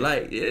 Yeah,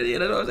 like, yeah,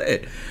 that's what I'm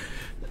saying.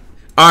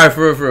 All right,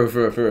 for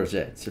real,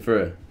 chat. For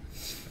real.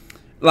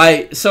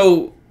 Like,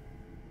 so,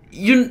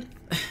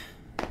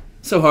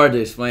 so hard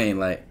to explain,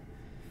 like.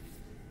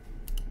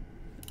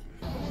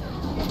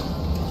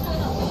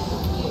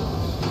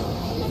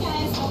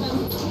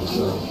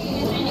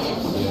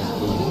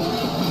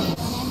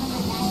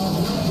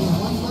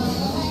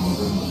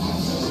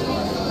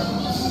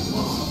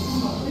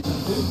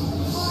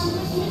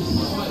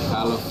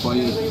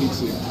 California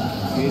pizza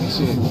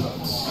kitchen. I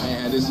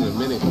ain't had this in a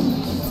minute.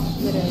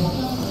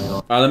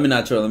 All right, let me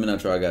not troll. I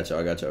got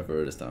y'all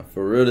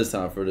for real this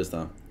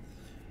time.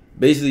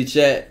 Basically,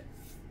 chat.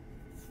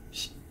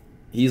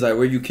 He's like,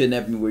 where you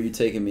kidnapping me? Where you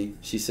taking me?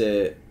 She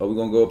said, oh, we're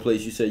gonna go a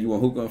place. You said you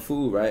want hookah and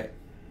food, right?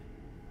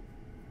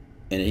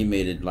 And he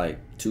made it like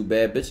 2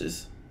 bad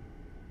bitches.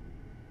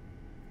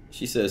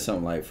 She said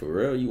something like, for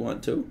real, you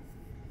want 2?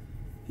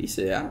 He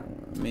said, I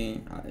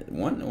mean,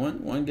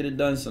 one get it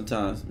done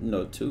sometimes.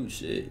 2,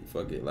 shit,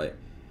 fuck it. Like,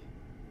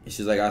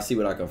 she's like, I'll see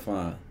what I can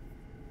find.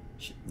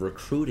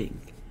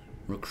 Recruiting.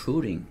 Her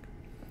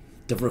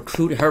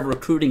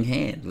recruiting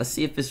hand. Let's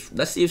see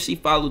if she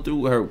followed through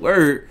with her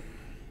word.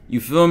 You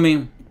feel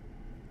me?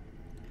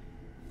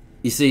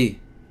 You see,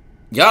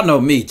 y'all know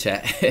me,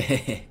 chat.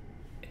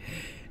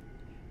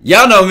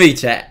 Y'all know me,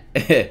 chat.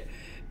 And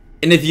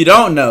if you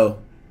don't know,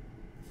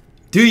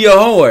 do your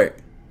homework.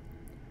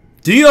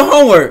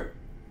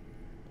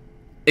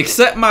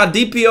 Accept my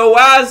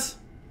DPOIs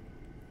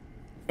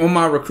on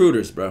my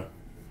recruiters, bro.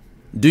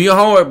 Do your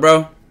homework,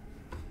 bro.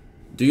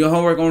 Do your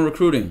homework on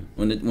recruiting.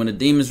 When the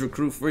demons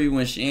recruit for you,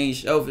 when she ain't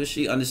selfish,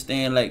 she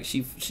understand, like,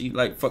 she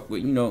like fuck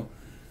with,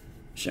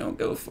 she don't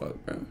give a fuck,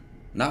 bro.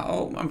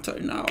 I'm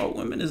telling you, not all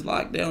women is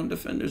lockdown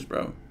defenders,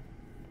 bro.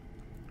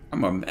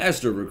 I'm a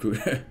master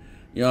recruiter.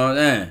 You know what I'm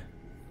saying?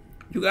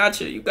 You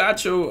got your,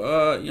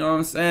 you know what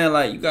I'm saying?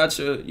 Like, you got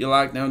your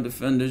lockdown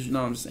defenders, you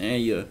know what I'm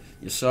saying? Your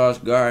Sauce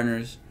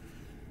Gardners.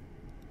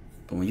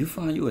 But when you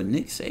find you a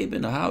Nick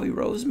Saban, a Howie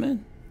Roseman,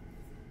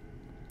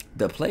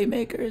 the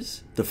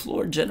playmakers, the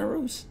floor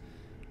generals,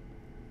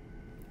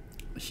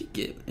 she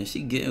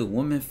getting a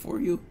woman for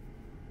you,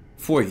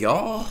 for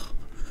y'all,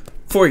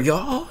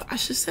 I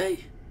should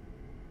say.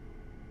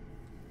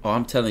 Oh,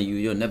 I'm telling you,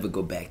 you'll never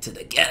go back to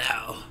the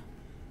ghetto.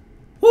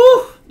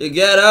 Woo, the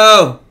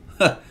ghetto.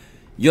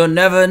 You'll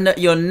never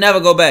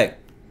go back.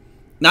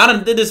 Now, I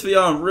done did this for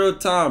y'all in real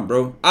time,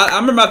 bro. I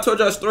remember I told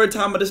y'all a story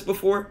time of this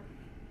before.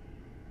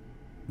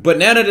 But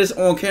now that it's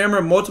on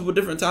camera multiple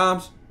different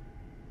times,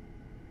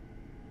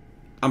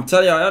 I'm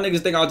telling y'all niggas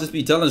think I'll just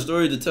be telling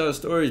stories to tell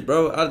stories,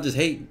 bro. I just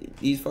hate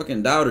these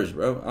fucking doubters,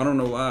 bro. I don't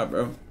know why,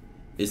 bro.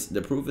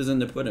 The proof is in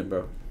the pudding,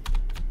 bro.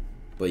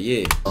 But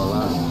yeah,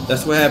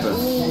 that's what happened.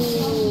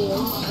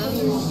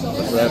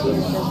 That's what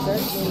happened.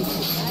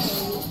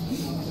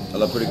 I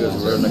love pretty good.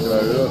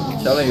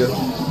 I'm telling you.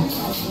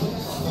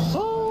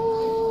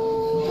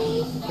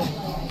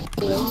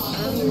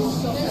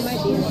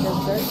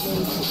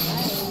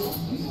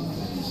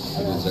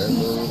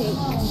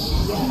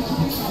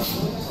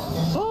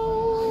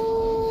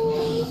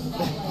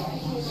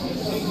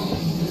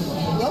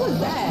 What was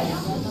that?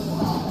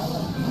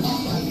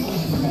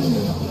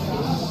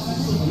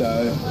 No,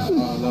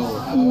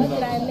 What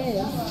did I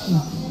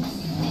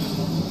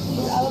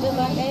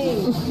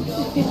I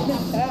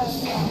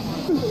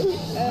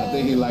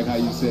think he like how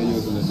you said you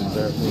was in the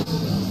dessert.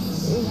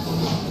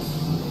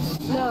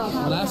 No.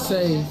 When I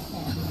say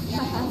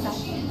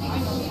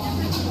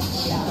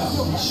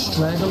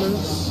stragglers,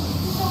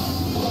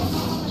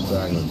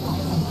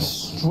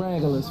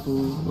 stragglers,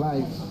 food,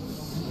 like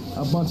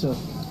a bunch of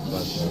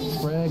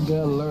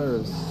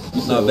stragglers.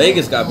 No,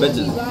 Vegas got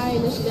bitches. You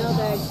buying the Chanel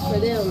bags for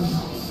them.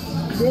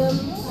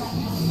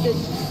 The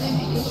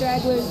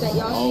stragglers that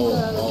y'all see.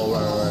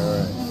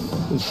 Right.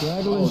 The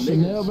stragglers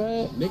Chanel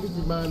bag? Niggas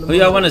be buying them. Who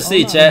y'all want to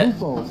see, chat? Like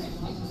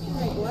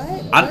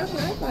what?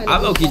 I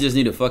low-key just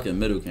need a fucking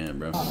middle cam,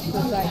 bro.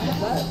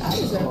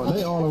 Oh,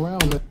 they all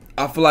around me.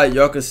 I feel like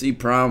y'all can see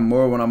Prime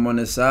more when I'm on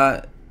this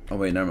side. Oh,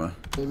 wait, never mind.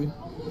 Baby.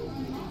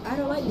 I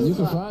don't like You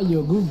can find you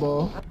a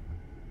goofball.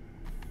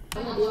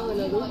 I'm not dealing with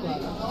no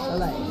goofball. So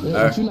like,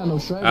 Yeah, but you not no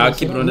straggler. I'll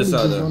keep it on this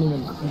side, though.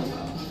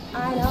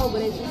 I know,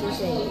 but it's just a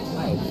shame.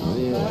 Like,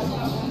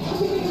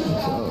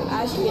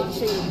 I should get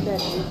treated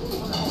better.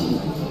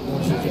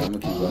 I'm gonna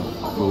keep going.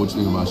 But what you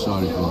think about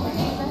Shawty for?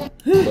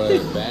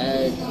 But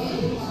bag,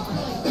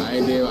 I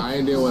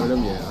ain't did one of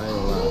them yet. I ain't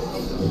gonna lie.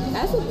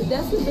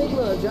 That's a big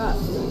little drop.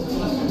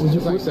 Would you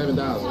It's like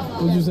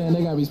 $7. What you saying?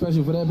 They gotta be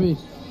special for that P?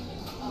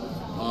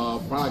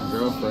 Probably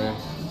girlfriend.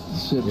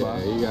 Shit, Yeah, bro.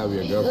 you gotta be a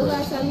When girlfriend.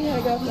 last time you had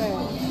a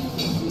girlfriend?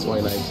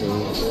 2019.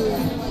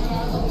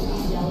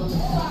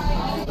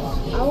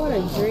 I want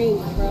a drink,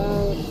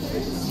 bro.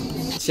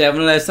 Chat,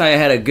 when the last time I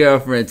had a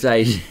girlfriend,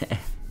 type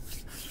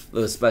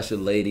little special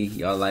lady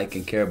y'all like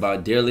and care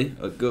about dearly,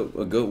 a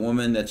good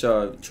woman that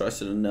y'all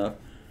trusted enough,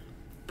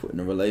 put in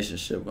a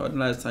relationship. When the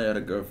last time you had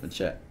a girlfriend,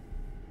 chat?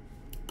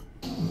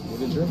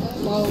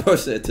 Bro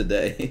said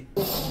today.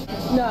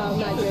 No, I'm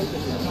not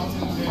drinking.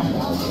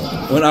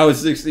 When I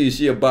was 16,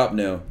 she a bop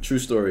now. True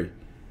story.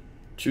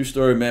 True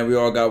story, man. We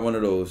all got one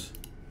of those.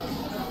 The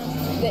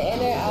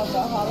inner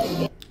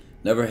alcoholic.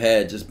 Never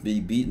had, just be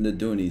beating the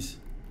Doonies.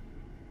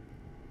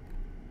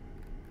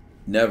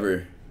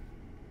 Never.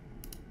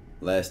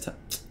 Last time.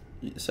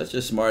 Such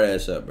a smart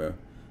ass up, bro.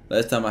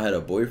 Last time I had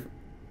a boyfriend.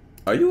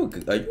 Are you a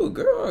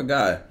girl or a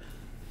guy?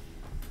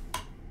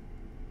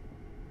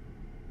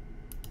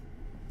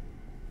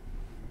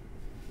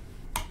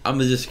 I'm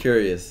just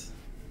curious.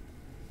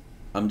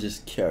 I'm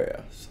just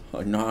curious. Oh,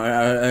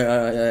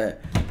 no,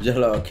 just a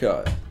little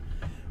curious.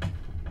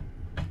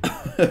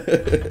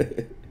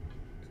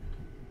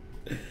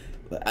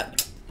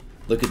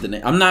 Look at the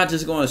name. I'm not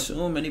just gonna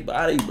assume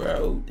anybody,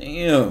 bro.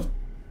 Damn.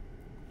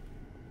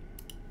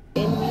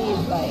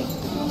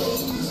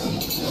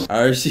 I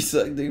heard she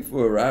sucked dick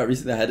for a ride.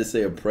 Recently I had to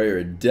say a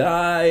prayer.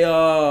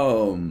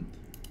 Damn.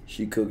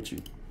 She cooked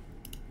you.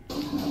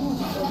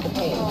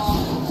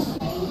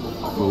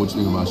 But what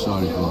you think about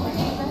Shawty for?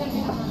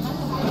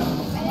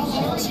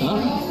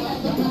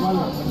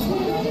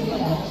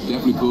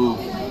 Definitely cool.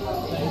 You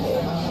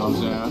know what I'm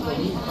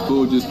saying?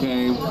 Food just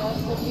came.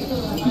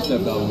 She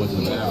stepped out and went to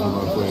the bathroom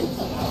real quick.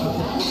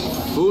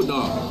 Food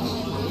dog.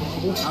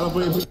 I don't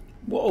believe.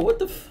 Whoa, what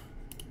the f?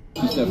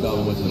 She stepped out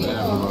and went to the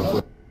bathroom real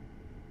quick.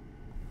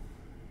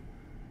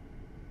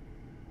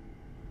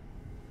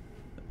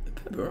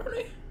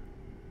 Pepperoni?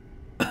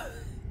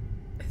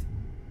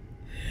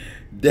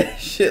 That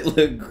shit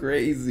look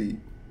crazy.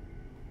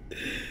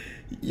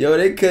 Yo,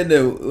 they couldn't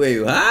have.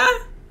 Wait,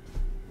 huh?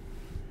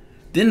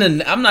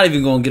 Then I'm not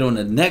even gonna get on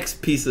the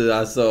next pizza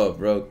I saw,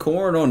 bro.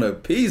 Corn on a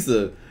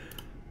pizza.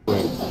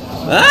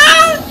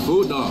 Huh?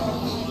 Food dog.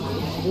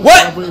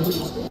 What?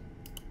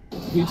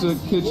 Pizza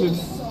Kitchen.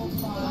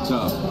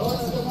 Tough.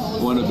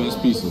 One of the best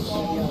pizzas.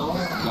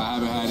 If I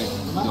haven't had it,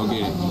 don't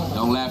get it.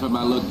 Don't laugh at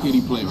my little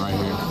kitty plate right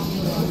here.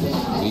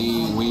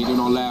 We ain't do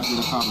no laugh in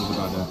the comments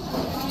about that.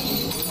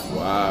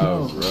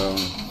 Wow, bro.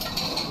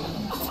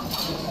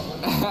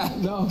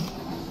 No.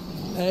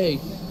 Hey,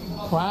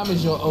 Prime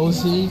is your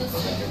OC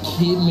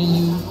kid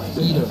menu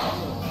eater.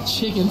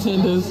 Chicken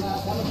tenders,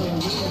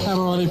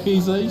 pepperoni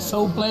pizza. He's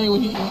so plain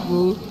when he eat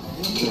food.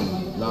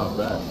 Not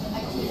bad.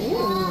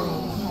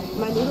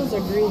 My noodles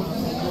are green.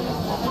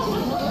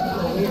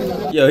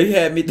 Yo, he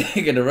had me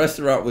thinking the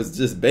restaurant was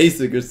just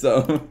basic or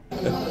something.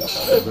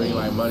 Bring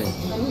like money.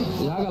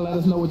 Y'all gotta let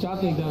us know what y'all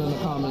think down in the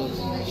comments.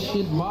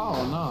 Shit,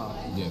 wow, nah.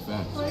 Yeah,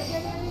 fat.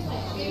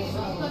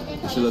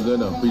 She look good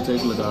though.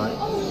 Pre-taste look alright.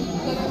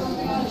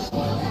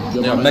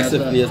 Yeah,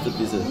 Mexican Fiesta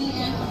pizza.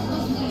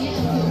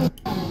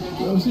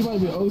 Yo, she might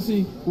be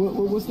OC.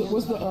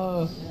 What's the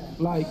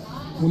like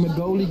when the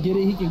goalie get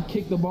it, he can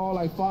kick the ball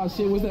like far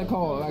shit. What's that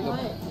called? Like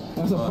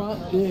that's a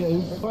punt.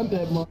 Yeah, punt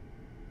that mother.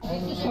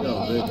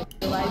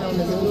 Light on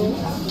the noodles.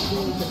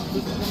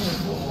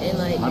 And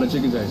like. How the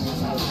chicken taste?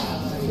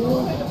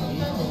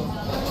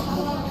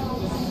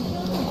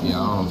 Yeah,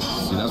 I don't.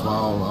 See, that's why I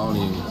don't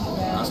even.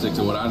 I stick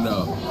to what I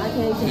know. I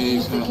can't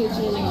taste the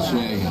kitchen.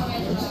 Chicken.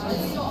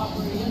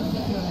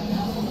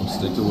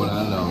 Stick to what I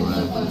know,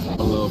 man.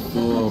 A little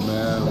full,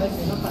 man.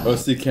 Oh,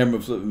 see camera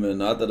flipping,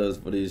 man. I thought that was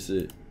funny as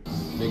shit.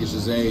 Niggas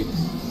just ate.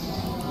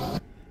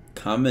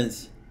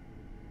 Comments.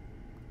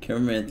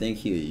 Cameraman think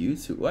he a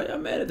YouTube. Why y'all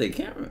mad at the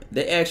cameraman?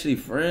 They actually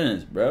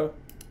friends, bro.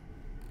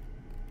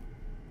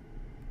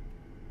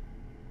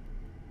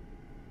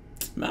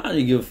 Man, I don't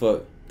even give a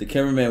fuck. The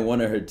cameraman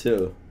wanted her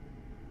too.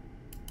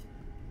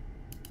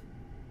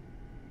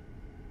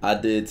 I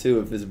did too.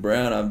 If it's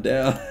brown, I'm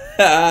down.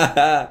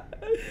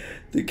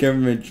 The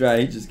cameraman tried.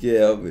 He just can't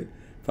help it.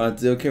 If I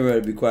tell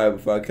cameraman to be quiet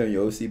before I come,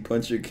 your OC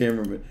punch your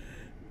cameraman.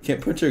 Can't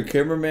punch your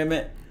cameraman,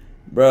 man?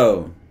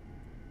 Bro.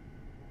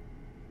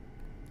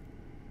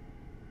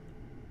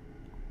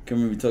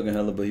 Cameraman be talking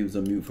hella, but he was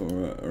on mute from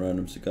around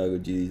them Chicago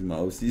GDs. My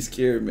OC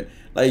scared me.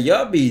 Like,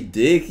 y'all be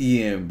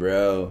dickyin',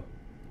 bro.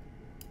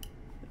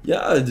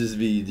 Y'all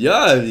be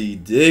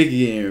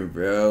dickyin',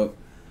 bro.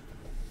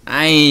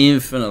 I ain't even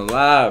finna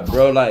lie,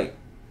 bro. Like,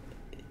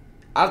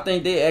 I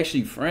think they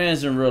actually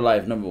friends in real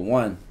life, number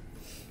one.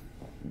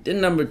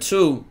 Then number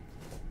two,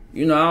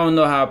 you know, I don't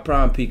know how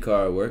Prime P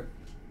card work.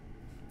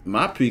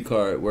 My P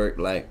card work,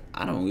 like,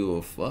 I don't give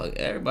a fuck.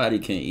 Everybody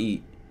can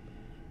eat.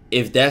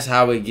 If that's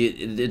how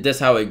if that's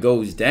how it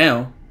goes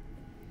down.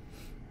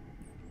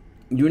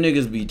 You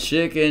niggas be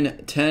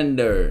chicken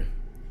tender,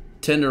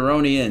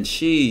 tenderoni and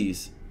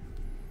cheese.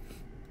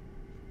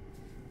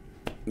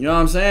 You know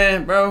what I'm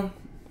saying, bro?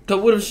 Cause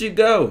what if she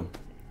go?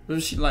 What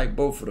if she like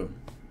both of them?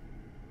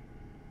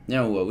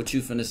 Now what? What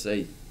you finna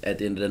say at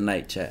the end of the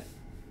night, chat?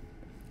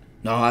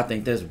 No, I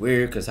think that's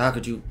weird. Cause how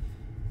could you?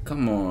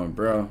 Come on,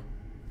 bro.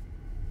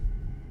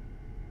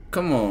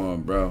 Come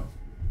on, bro.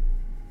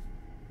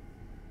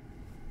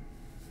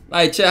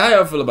 Like, chat, how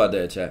y'all feel about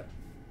that, chat?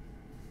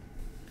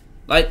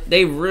 Like,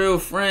 they real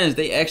friends.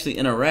 They actually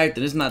interact.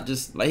 And it's not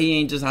just, like, he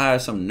ain't just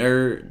hired some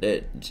nerd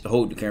that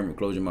hold the camera,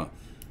 close your mouth.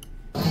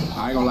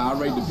 I ain't gonna lie, I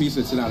rate the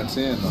pizza 10 out of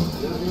 10,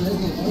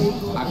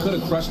 though. I could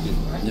have crushed it.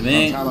 Yeah,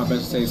 man. I'm trying my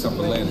best to say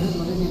something later.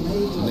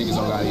 So niggas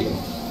don't gotta eat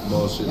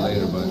bullshit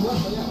later, but...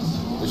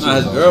 Nah,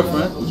 his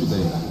girlfriend. What you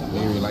think? You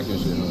ain't really like your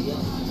shit, huh?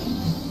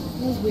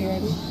 It was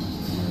weird.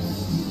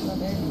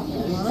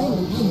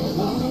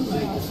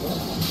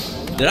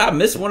 Did I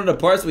miss one of the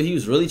parts where he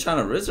was really trying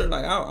to rizz her?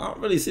 Like, I don't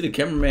really see the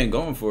cameraman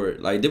going for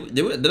it. Like,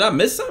 did I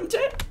miss something,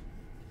 Chad?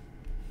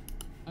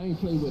 I ain't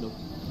play with him.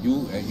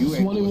 You ain't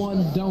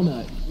 21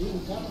 donut.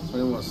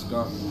 21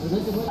 skunk.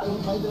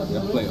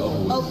 That play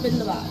over. Open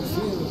the box.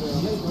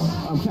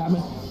 I'm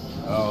capping.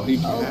 Oh, he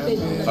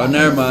can't. Oh,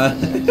 never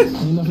mind.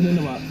 Ain't nothing in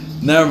the box.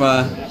 Never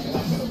mind.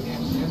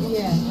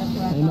 Yeah, that's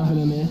right. Ain't nothing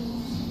in there.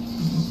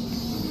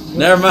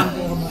 Never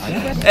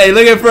mind. Hey,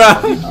 look at Pro.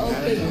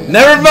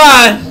 Never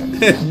mind.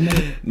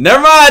 Never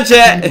mind,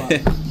 chat. Yeah,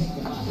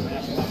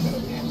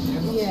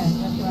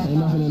 that's right. Ain't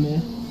nothing in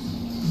there.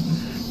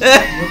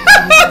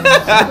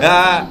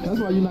 That's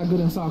why you're not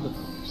good in soccer.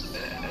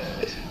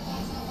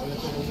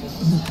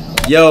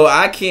 Yo,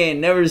 I can't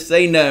never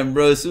say nothing,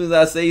 bro. As soon as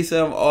I say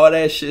something, all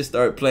that shit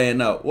start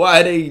playing out.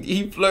 Why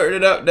he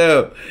flirted up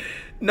though?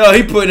 No,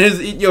 he putting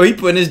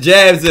his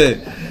jabs in.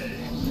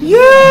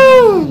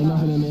 Yo. Ain't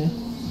nothing in there.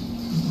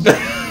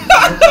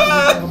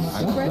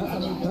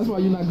 That's why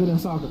you're not good in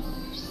soccer.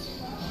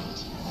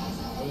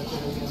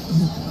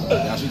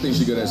 Yeah, she thinks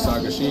she good at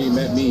soccer. She ain't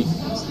met me.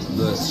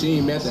 She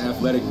ain't met the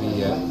athletic me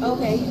yet.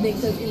 Okay, you think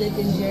because he lived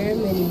in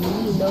Germany,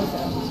 you know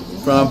something.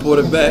 From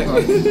Porterback.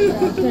 I'll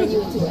turn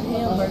you into a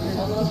hamburger.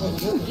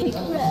 Get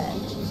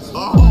crushed.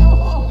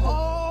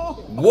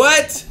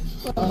 What?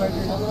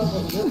 Hamburger.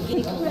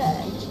 Get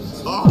crushed.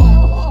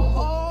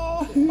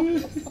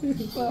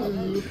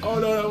 Oh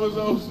no, that was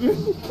OC.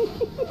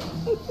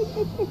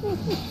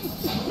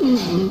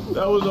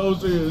 That was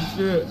OC as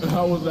shit. I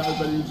was not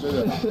letting you say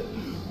that.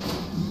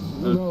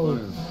 Bro,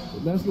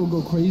 that's gonna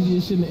go crazy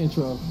as shit in the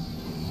intro.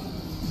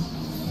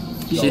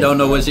 She don't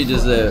know what she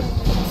just said.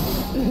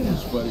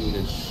 It's funny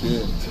as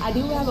shit. I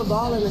do have a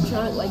ball in the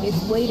trunk, like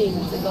it's waiting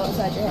to go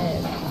inside your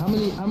head. How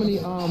many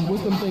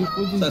what's them things?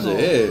 What's these Inside your called?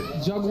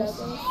 head? Juggles?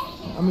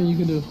 How many you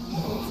can do?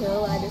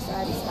 Until I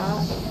decide to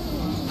stop.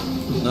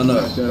 No.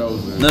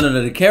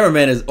 The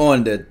cameraman is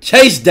on the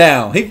chase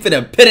down. He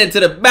finna pin it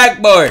to the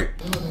backboard.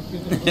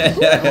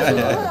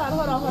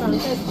 Hold on.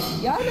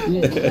 Y'all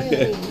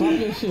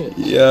know shit.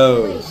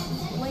 Yo.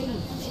 Wait.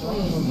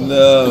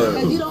 No.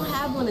 Because you don't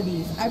have one of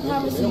these. I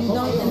promise you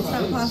don't, and it's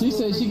not possible. She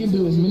said she can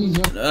do as many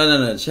jumps.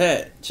 No.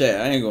 Chat.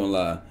 I ain't gonna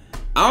lie.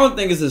 I don't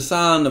think it's a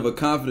sign of a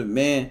confident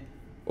man,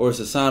 or it's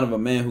a sign of a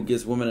man who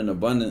gets women in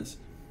abundance.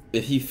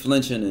 If he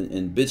flinching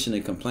and bitching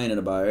and complaining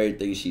about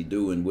everything she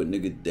do and what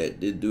nigga that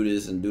did do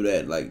this and do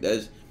that, like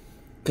that's,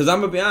 cause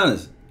I'm gonna be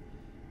honest,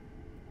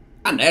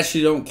 I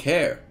naturally don't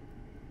care.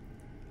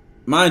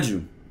 Mind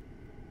you,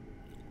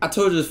 I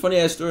told you this funny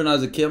ass story when I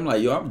was a kid. I'm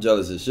like, yo, I'm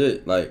jealous as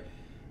shit. Like,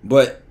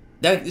 but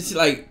that it's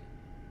like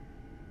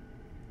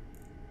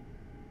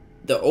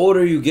the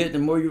older you get, the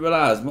more you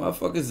realize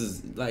motherfuckers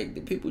is like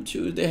the people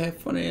choose. They have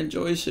fun and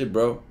enjoy shit,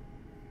 bro.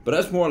 But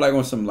that's more like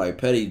on some like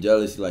petty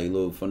jealousy, like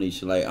little funny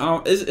shit. Like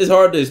it's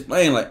hard to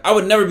explain. Like I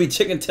would never be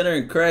chicken tender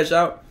and crash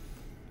out.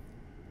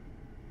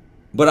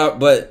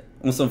 But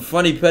on some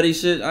funny petty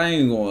shit, I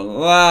ain't gonna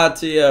lie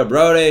to you,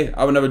 bro.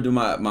 I would never do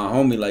my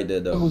homie like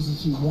that though. That was what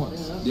she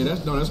wants. Yeah,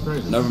 that's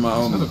crazy. Never my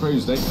homie. That's a crazy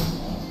statement.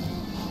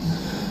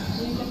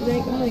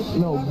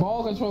 No,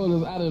 ball control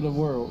is out of the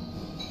world.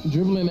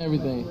 Dribbling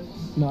everything.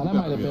 No, that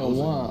might have been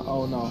one.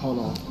 Oh no, hold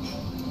on.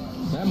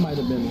 That might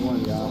have been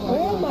one, y'all.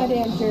 Where my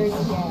damn jersey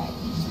at?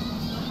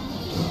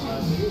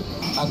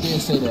 I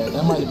did say that.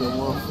 That might have been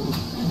one.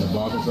 The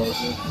barbershop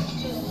shit?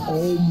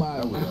 Oh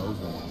my.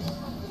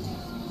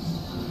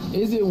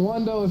 Is it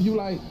one though if you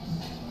like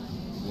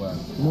What?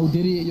 no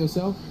Diddy it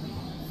yourself?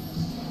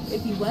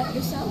 If you what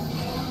yourself?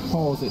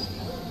 Pause it.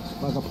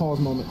 Like a pause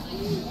moment.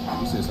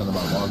 You said something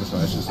about barbershop.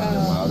 That shit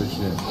sounded wild as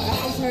shit. I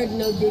just heard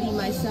no Diddy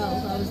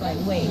myself. I was like,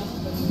 wait.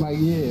 Like,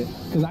 yeah.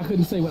 Because I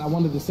couldn't say what I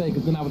wanted to say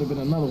because then I would have been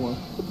another one.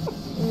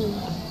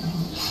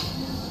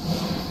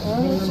 I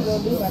don't know what you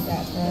gonna do about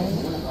that, man.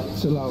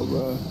 Chill out,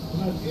 bro.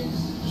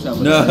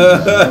 No.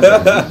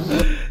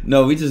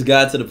 No, we just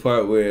got to the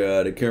part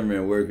where the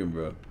cameraman working,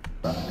 bro.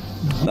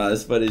 Nah,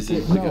 it's funny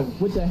shit. No,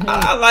 with the hand.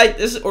 I like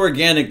this. Is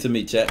organic to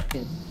me, chat.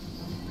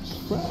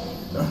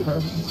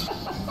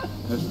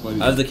 That's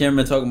funny. As the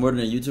cameraman talking more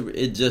than a YouTuber,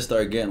 it just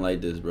started getting like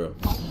this, bro.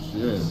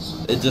 Yes.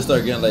 It just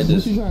started getting like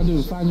this. What you trying to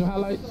do? Find your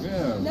highlight?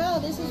 Yeah. No,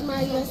 this is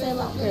my USA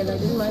locker. Like,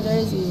 this is my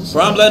jersey.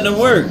 Bro, I'm letting them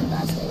work.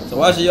 So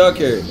why should y'all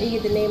care? You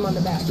get the name on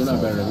the back. Still not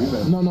better than me,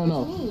 man.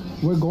 No.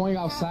 We're going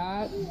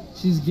outside.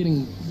 She's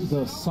getting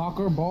the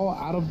soccer ball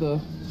out of the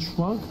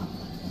trunk.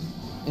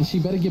 And she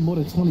better get more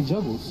than 20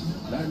 juggles.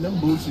 Not in them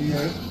boots she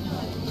had.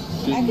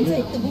 I can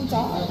take the boots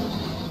off.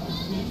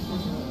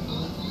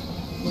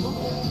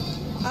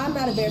 I'm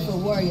not a barefoot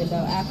warrior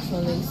though,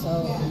 actually,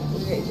 so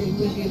we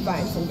can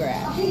find some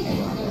grass.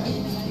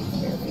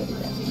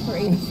 That's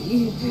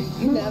crazy.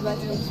 You're not about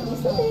to make me.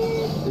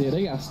 Yeah,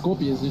 they got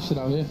scorpions and shit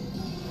out here.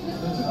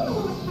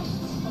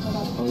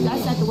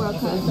 That's at the World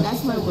Cup.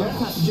 That's my World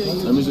Cup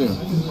jersey. Let me see.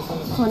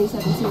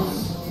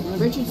 2017.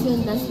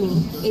 Richardson, that's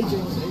me.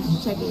 Adrian,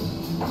 check it.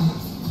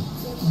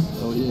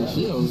 Oh yeah,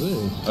 she was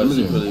there. I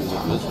just really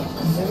was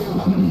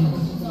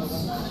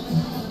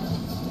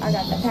I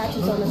got the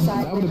patches on the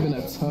side. That would have been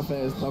a tough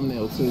ass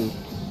thumbnail too.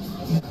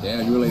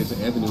 Damn, you related to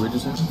Anthony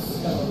Richardson?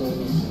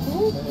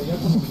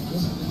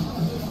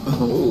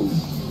 Oh.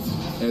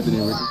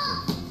 Anthony Richardson.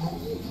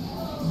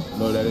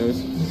 Know what that is?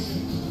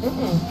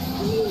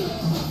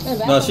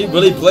 No, she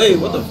really played.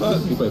 What the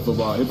fuck? He played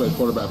football. He played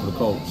quarterback for the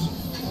Colts.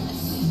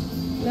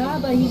 Nah,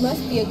 but he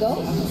must be a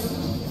GOAT.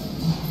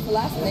 The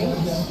last name.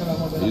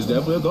 He's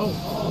definitely a GOAT.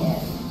 Yeah.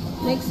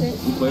 Makes sense.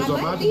 He plays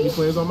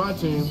on my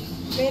team.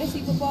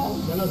 Fantasy football?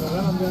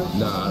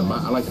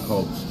 Nah, I like the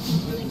Colts.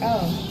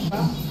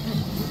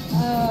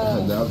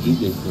 Oh. Now G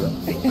gave it.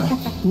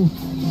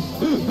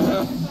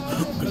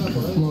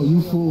 No,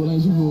 you fool,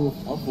 ain't you fool?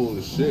 I'm full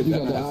of shit. You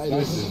got the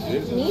itis.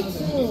 Me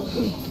too.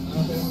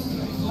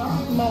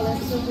 My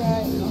lips are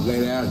dry.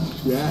 Lay down.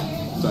 Yeah.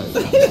 I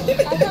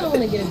kind of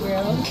want to get a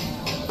grill.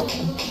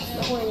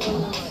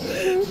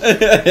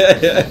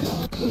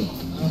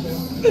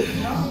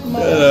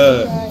 My lips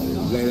are dry.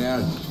 Lay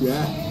down.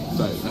 Yeah.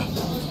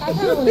 I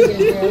kind of want to get a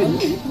grill.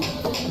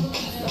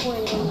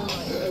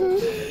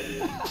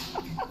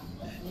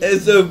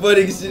 It's so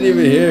funny because she didn't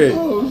even hear it.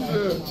 Oh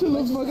shit.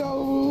 Chill the fuck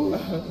out, boo.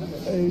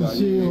 Hey, Nah,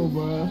 chill,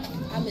 bro.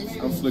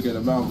 I'm slick at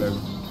the mouth, baby.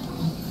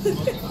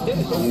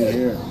 You ain't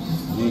here.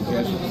 You ain't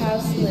catch it. How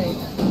slick?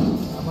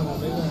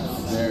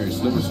 Very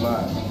slip and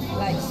slide.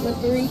 Like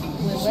slippery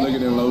with Slicker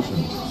than lotion.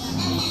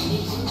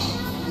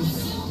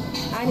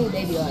 I need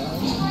baby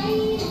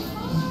oil.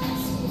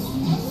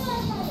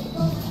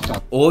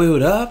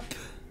 Oiled up?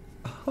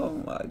 Oh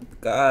my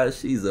gosh,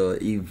 she's a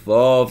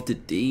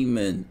evolved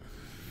demon.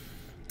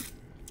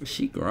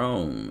 She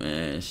grown,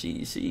 man.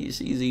 She's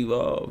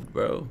evolved,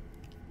 bro.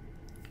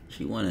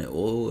 She wanted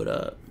oiled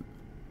up.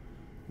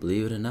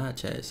 Believe it or not,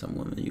 chat, some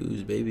women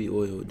use baby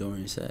oil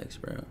during sex,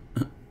 bro.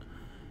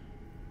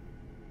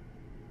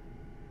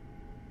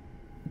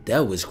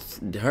 That was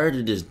her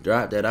to just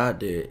drop that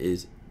out there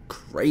is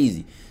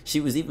crazy. She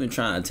was even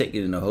trying to take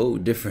it in a whole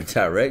different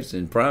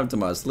direction. Prime to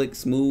my slick,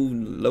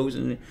 smooth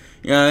lotion.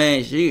 You know what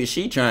I mean?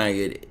 She trying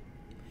to get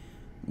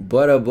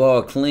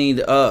Butterball cleaned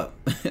up.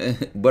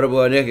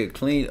 Butterball naked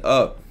cleaned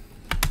up.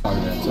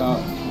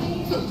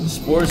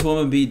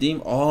 Sportswoman be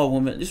demon. All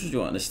women. This is what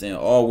you understand.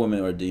 All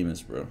women are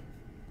demons, bro.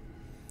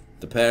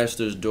 The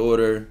pastor's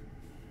daughter,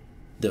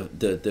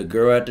 the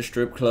girl at the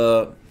strip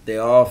club. They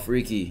all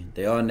freaky.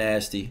 They all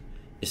nasty.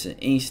 It's an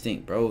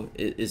instinct, bro.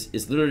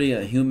 It's literally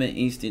a human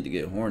instinct to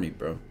get horny,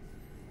 bro.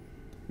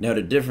 Now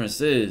the difference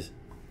is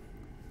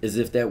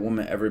if that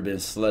woman ever been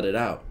slutted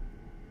out.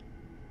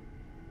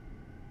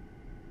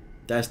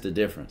 That's the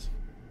difference.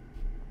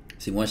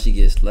 See, once she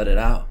gets slutted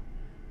out,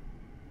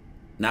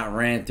 not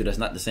ran through, that's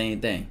not the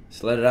same thing.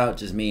 Slutted out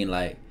just mean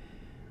like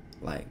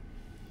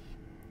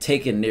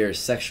taken there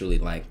sexually,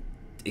 like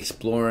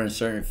exploring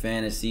certain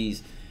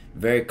fantasies,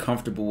 very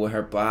comfortable with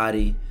her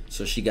body.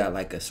 So she got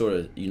like a sort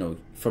of, you know,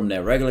 from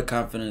that regular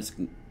confidence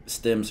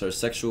stems her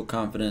sexual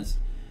confidence.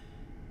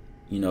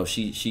 You know,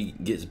 she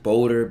gets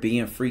bolder,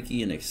 being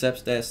freaky, and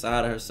accepts that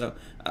side of herself.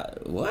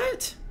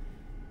 What?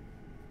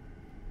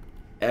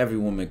 Every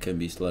woman can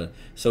be slutted.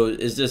 So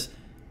it's just,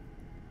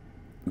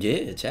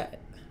 yeah, chat.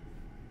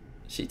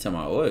 She talking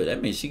about oil.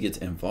 That means she gets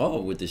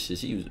involved with this shit.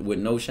 She was with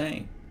no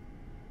shame.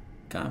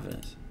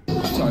 Confidence.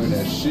 I'm talking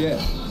that shit.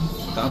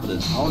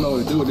 Confidence. I don't know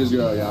what to do with this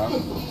girl, y'all.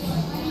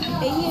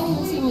 Hey, he didn't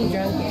even see me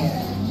drunk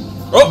yet.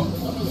 Oh!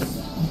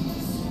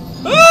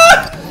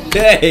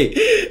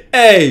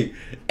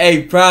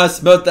 Hey, Prime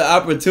smelled the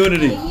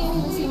opportunity. Hey, he didn't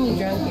even see me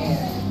drunk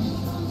yet.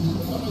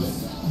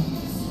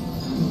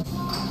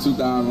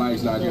 2,000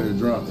 likes, not getting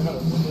drunk.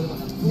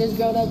 And this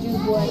girl, that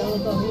juice boy, don't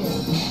look over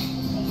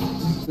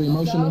here.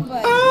 Emotional.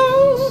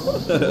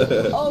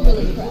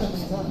 Overly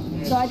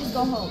crushed. So I just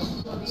go home.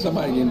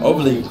 Somebody getting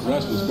overly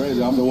crushed was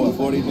crazy. I'm the what,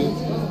 42?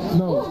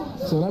 No.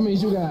 So that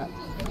means you got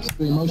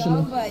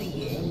emotional. Somebody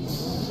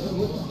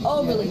is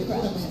overly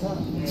crushed.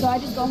 So I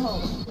just go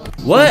home.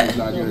 What?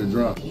 Not getting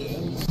drunk.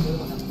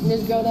 And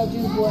this girl, that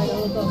juice boy,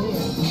 don't look over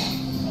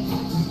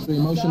here.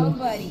 Emotional.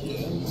 Somebody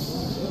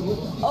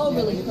is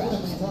overly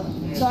crushed.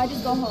 So I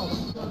just go home.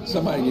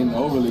 Somebody getting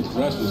overly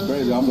crushed was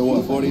crazy. I'm the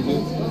what, 42?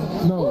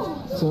 No.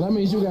 So that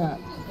means you got.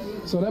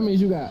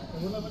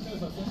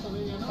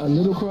 A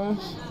little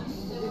crush,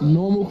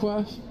 normal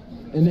crush,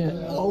 and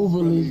then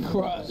overly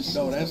crushed.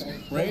 No, that's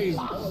crazy.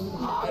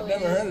 I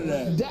never heard of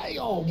that.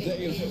 Damn.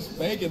 She's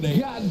faking that.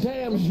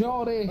 Goddamn,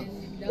 shorty.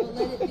 Don't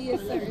let it be a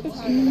certain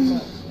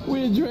time.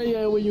 Where Dre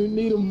at when you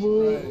need him,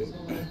 bro?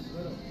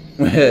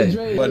 Hey,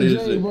 Dre, what is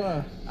Dre, it?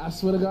 bro. I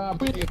swear to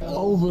God,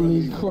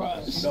 overly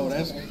crushed. No,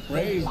 that's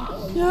crazy. Yo.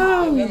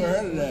 I never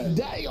heard of that.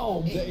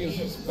 Damn.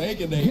 She's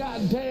faking that.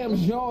 Goddamn,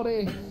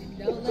 shorty.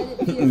 Don't let it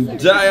be a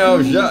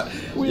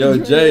certain Yo,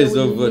 Jay is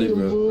so funny,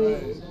 bro.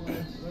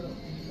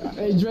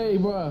 Hey, Dre,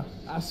 bro.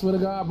 I swear to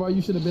God, bro,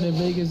 you should have been in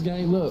Vegas,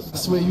 gang. Look, I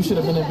swear you should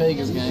have been in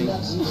Vegas, gang.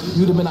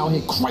 You'd have been out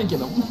here cranking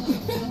them.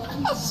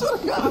 I swear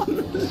to God.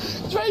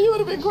 Dre, you would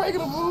have been cranking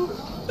them,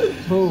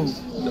 bro.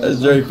 That's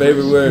Dre's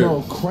favorite word.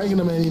 No, cranking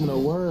them ain't even a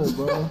word,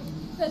 bro.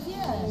 Because,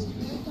 yeah,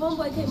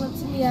 homeboy came up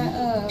to me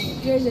at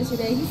Dre's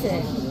yesterday. He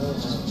said,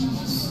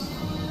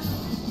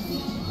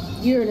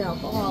 "You're an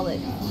alcoholic.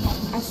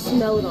 I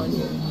smell it on you."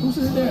 Who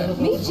said that?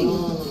 Michi.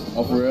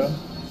 Oh, for real?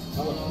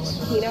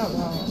 He don't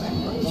know.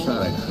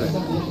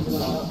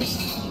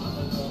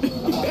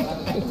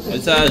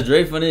 It's how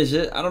Dre funny as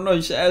shit. I don't know.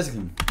 You should ask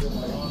him.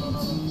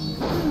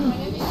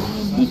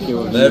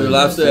 That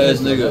lobster ass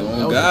nigga.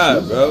 On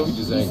God, bro. You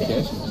just ain't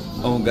catch it.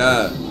 On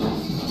God.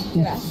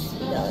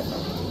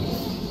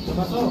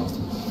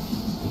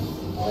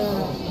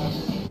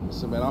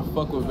 So, man, I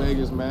fuck with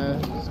Vegas, man.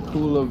 It's a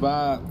cool little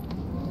vibe. I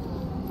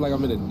feel like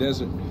I'm in the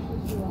desert.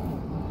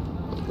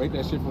 Rate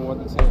that shit from 1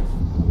 to 10.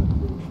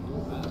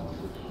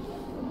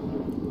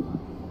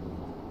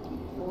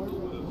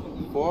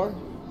 4?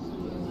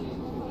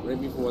 Rate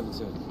me from 1 to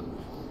 10.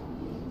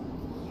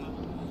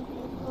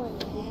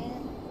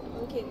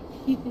 Okay.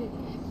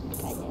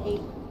 Like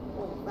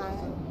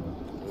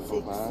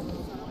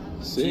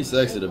 8.5. 6. She's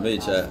sexy to me,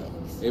 chat.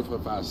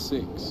 8.5,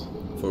 6.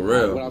 For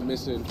real. What I'm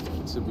missing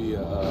to be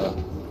a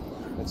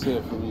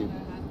 10 from you.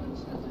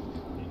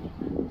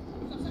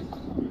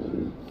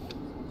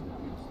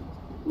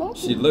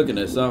 She looking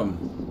at something.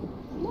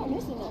 I'm not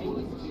missing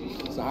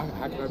nothing. So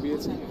how can I be a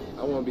 10?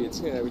 I want to be a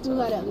 10 every time. You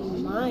gotta be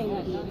mine to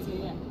be a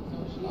 10.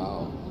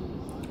 Oh.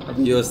 I'll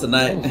be yours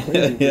tonight. Oh,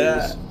 crazy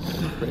Yeah.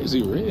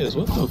 Crazy Riz.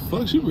 What the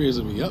fuck? She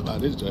rizzing me up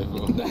out this joint,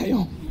 bro.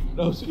 Damn.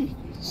 No, she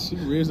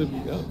rizzing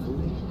me up, bro.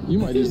 You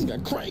might just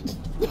got cranked.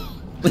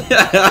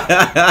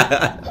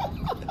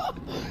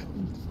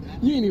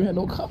 You ain't even had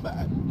no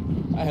comeback.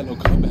 I had no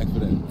comeback for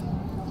that.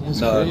 That's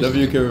No, crazy.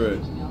 W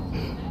cameraman.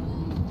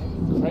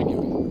 Cranking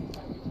me.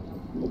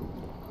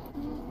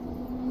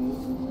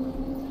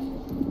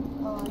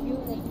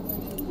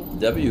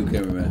 W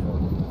cameraman.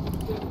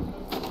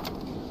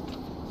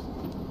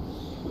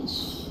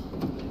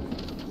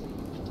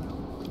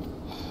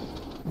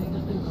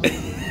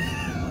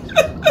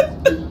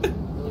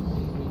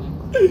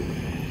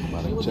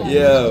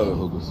 Yo.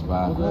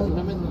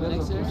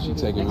 She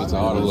taking me to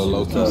all the little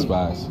low-key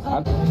spots.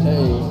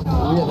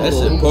 That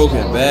shit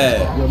poking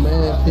bad. Your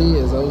man P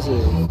is OC.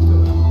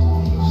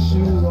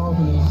 Shoes off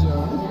in his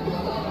job.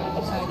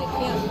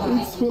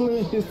 He's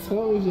feeling his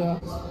toes, y'all.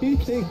 He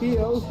think he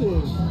OC.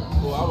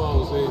 Well, I'm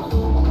OC.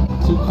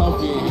 Too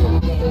comfy in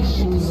here. His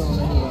shoes on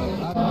him.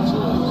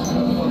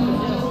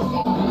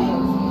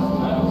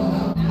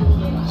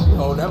 She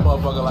hold that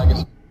motherfucker like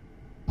it's...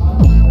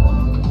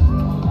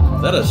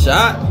 Is that a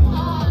shot?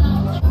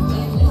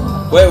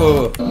 Wait.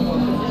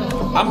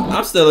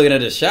 I'm still looking at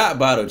the shot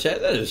bottle,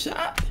 chat. Is that a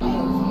shot?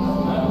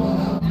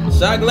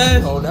 Shot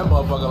glass? Hold that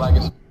motherfucker like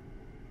it's...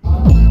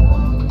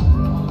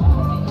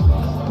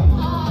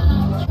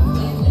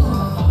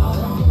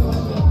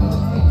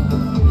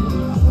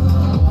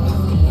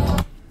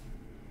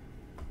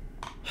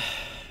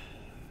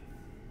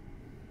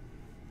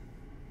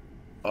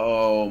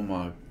 Oh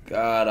my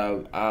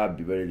God, I'd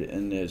be ready to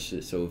end that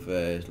shit so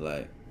fast.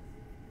 Like,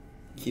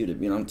 keep it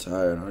being. I'm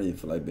tired. I don't even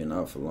feel like being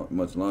out for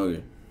much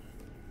longer.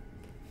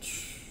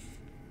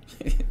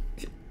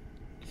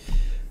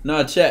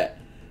 Nah, chat.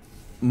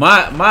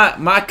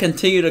 My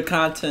continued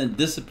content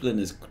discipline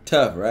is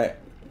tough, right?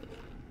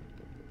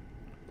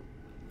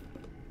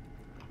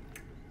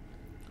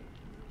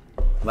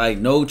 Like,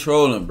 no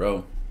trolling,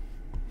 bro.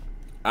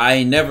 I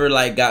ain't never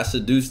like got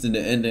seduced into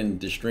ending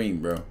the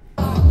stream, bro.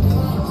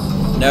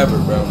 Never,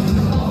 bro.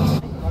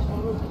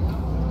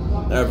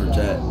 Ever,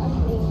 chat.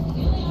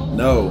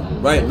 No.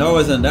 Right. No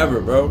isn't never,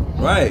 bro.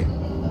 Right.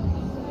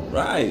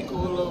 Right.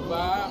 Cool little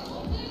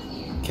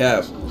vibe.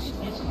 Cap.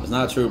 It's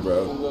not true,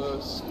 bro. Cool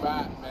little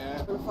spot,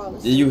 man.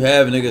 Did you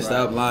have nigga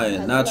stop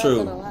lying? Not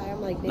true.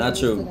 Like, Not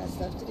true. Got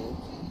stuff to do.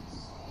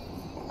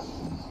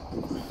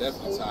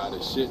 Definitely tired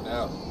of shit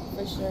now.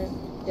 For sure.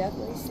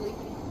 Definitely sleepy.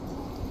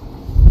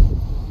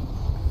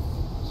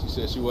 She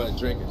said she wasn't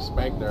drinking.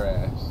 Spanked her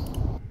ass.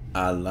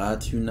 I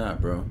lied to you not,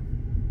 bro.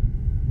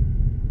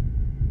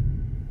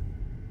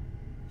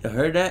 You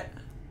heard that?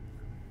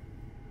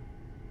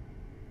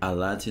 I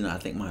lied to you not. I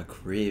think my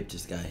crib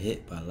just got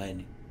hit by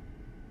lightning.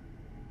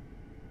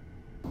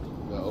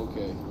 No,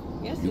 okay.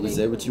 You can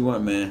say what you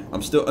want, man.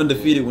 I'm still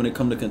undefeated when it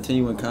comes to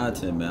continuing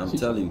content, man. I'm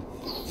telling you.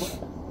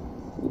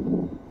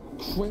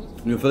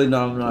 You Philly?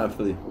 No, I'm not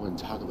Philly. I wasn't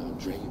talking about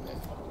drinking,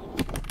 man.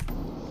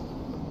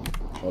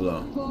 Hold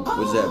on.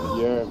 What's that, man?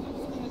 Yeah.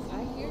 I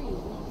hear you.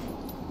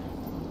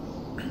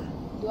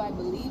 Do I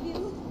believe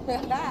you?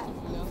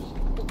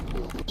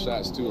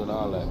 Shots too and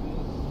all that.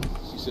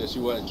 She said she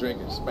wasn't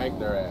drinking.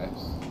 Spanked her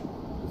ass.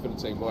 We're finna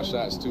take more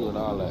shots too and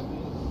all that.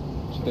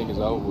 She think it's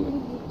over with.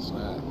 It's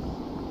not.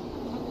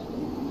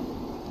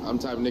 I'm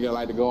the type of nigga that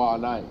like to go all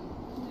night.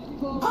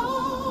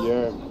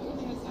 Yeah.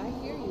 I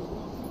hear you.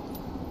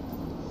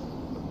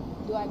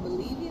 Do I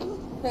believe you?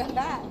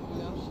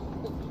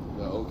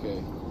 No,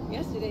 okay.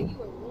 Yesterday you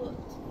were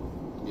whooped.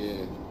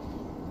 Yeah.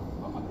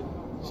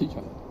 She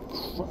trying to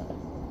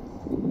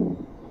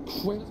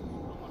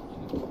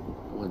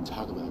I wasn't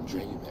talking about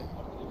drinking, man.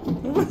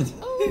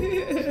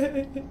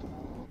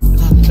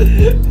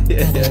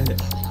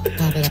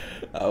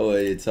 I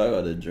wasn't talking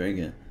about the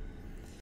drinking.